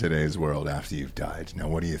on in today's world after you've died. Now,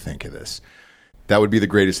 what do you think of this? That would be the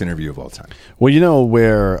greatest interview of all time. Well, you know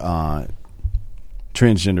where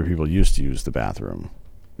transgender people used to use the bathroom?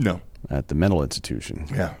 No. At the mental institution.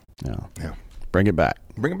 Yeah. Yeah. Bring it back.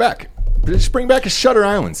 Bring it back. Just bring back a Shutter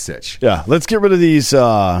Island sitch. Yeah, let's get rid of these.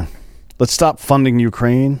 Let's stop funding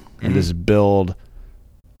Ukraine and just build,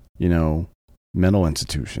 mental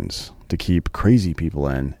institutions to keep crazy people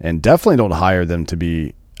in. And definitely don't hire them to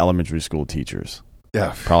be elementary school teachers.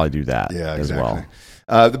 Yeah. Probably do that exactly. as well.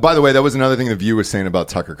 By the way, that was another thing The View was saying about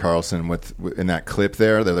Tucker Carlson in that clip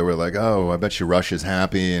there. That they were like, oh, I bet you Russia's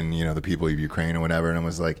happy and, the people of Ukraine or whatever. And I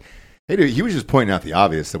was like, hey, dude, he was just pointing out the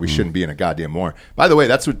obvious that we shouldn't be in a goddamn war. By the way,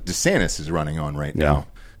 that's what DeSantis is running on right now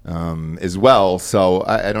as well. So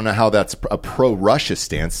I don't know how that's a pro-Russia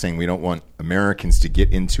stance, saying we don't want Americans to get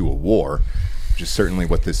into a war, which is certainly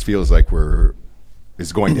what this feels like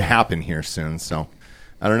is going to happen here soon. So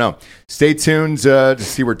I don't know. Stay tuned to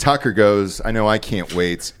see where Tucker goes. I know I can't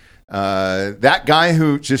wait. That guy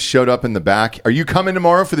who just showed up in the back, are you coming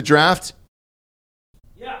tomorrow for the draft?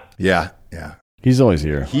 Yeah. He's always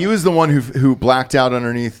here. He was the one who blacked out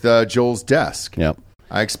underneath Joel's desk. Yep.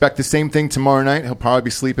 I expect the same thing tomorrow night. He'll probably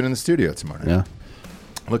be sleeping in the studio tomorrow night. Yeah.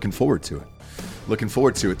 Looking forward to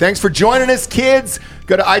it. Thanks for joining us, kids.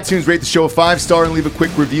 Go to iTunes, rate the show a 5-star, and leave a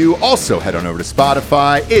quick review. Also, head on over to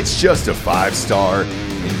Spotify. It's just a 5-star,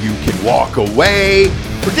 and you can walk away.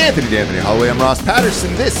 For D'Anthony Holloway, I'm Ross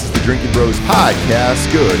Patterson. This is the Drinking Bros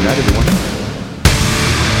Podcast. Good night, everyone.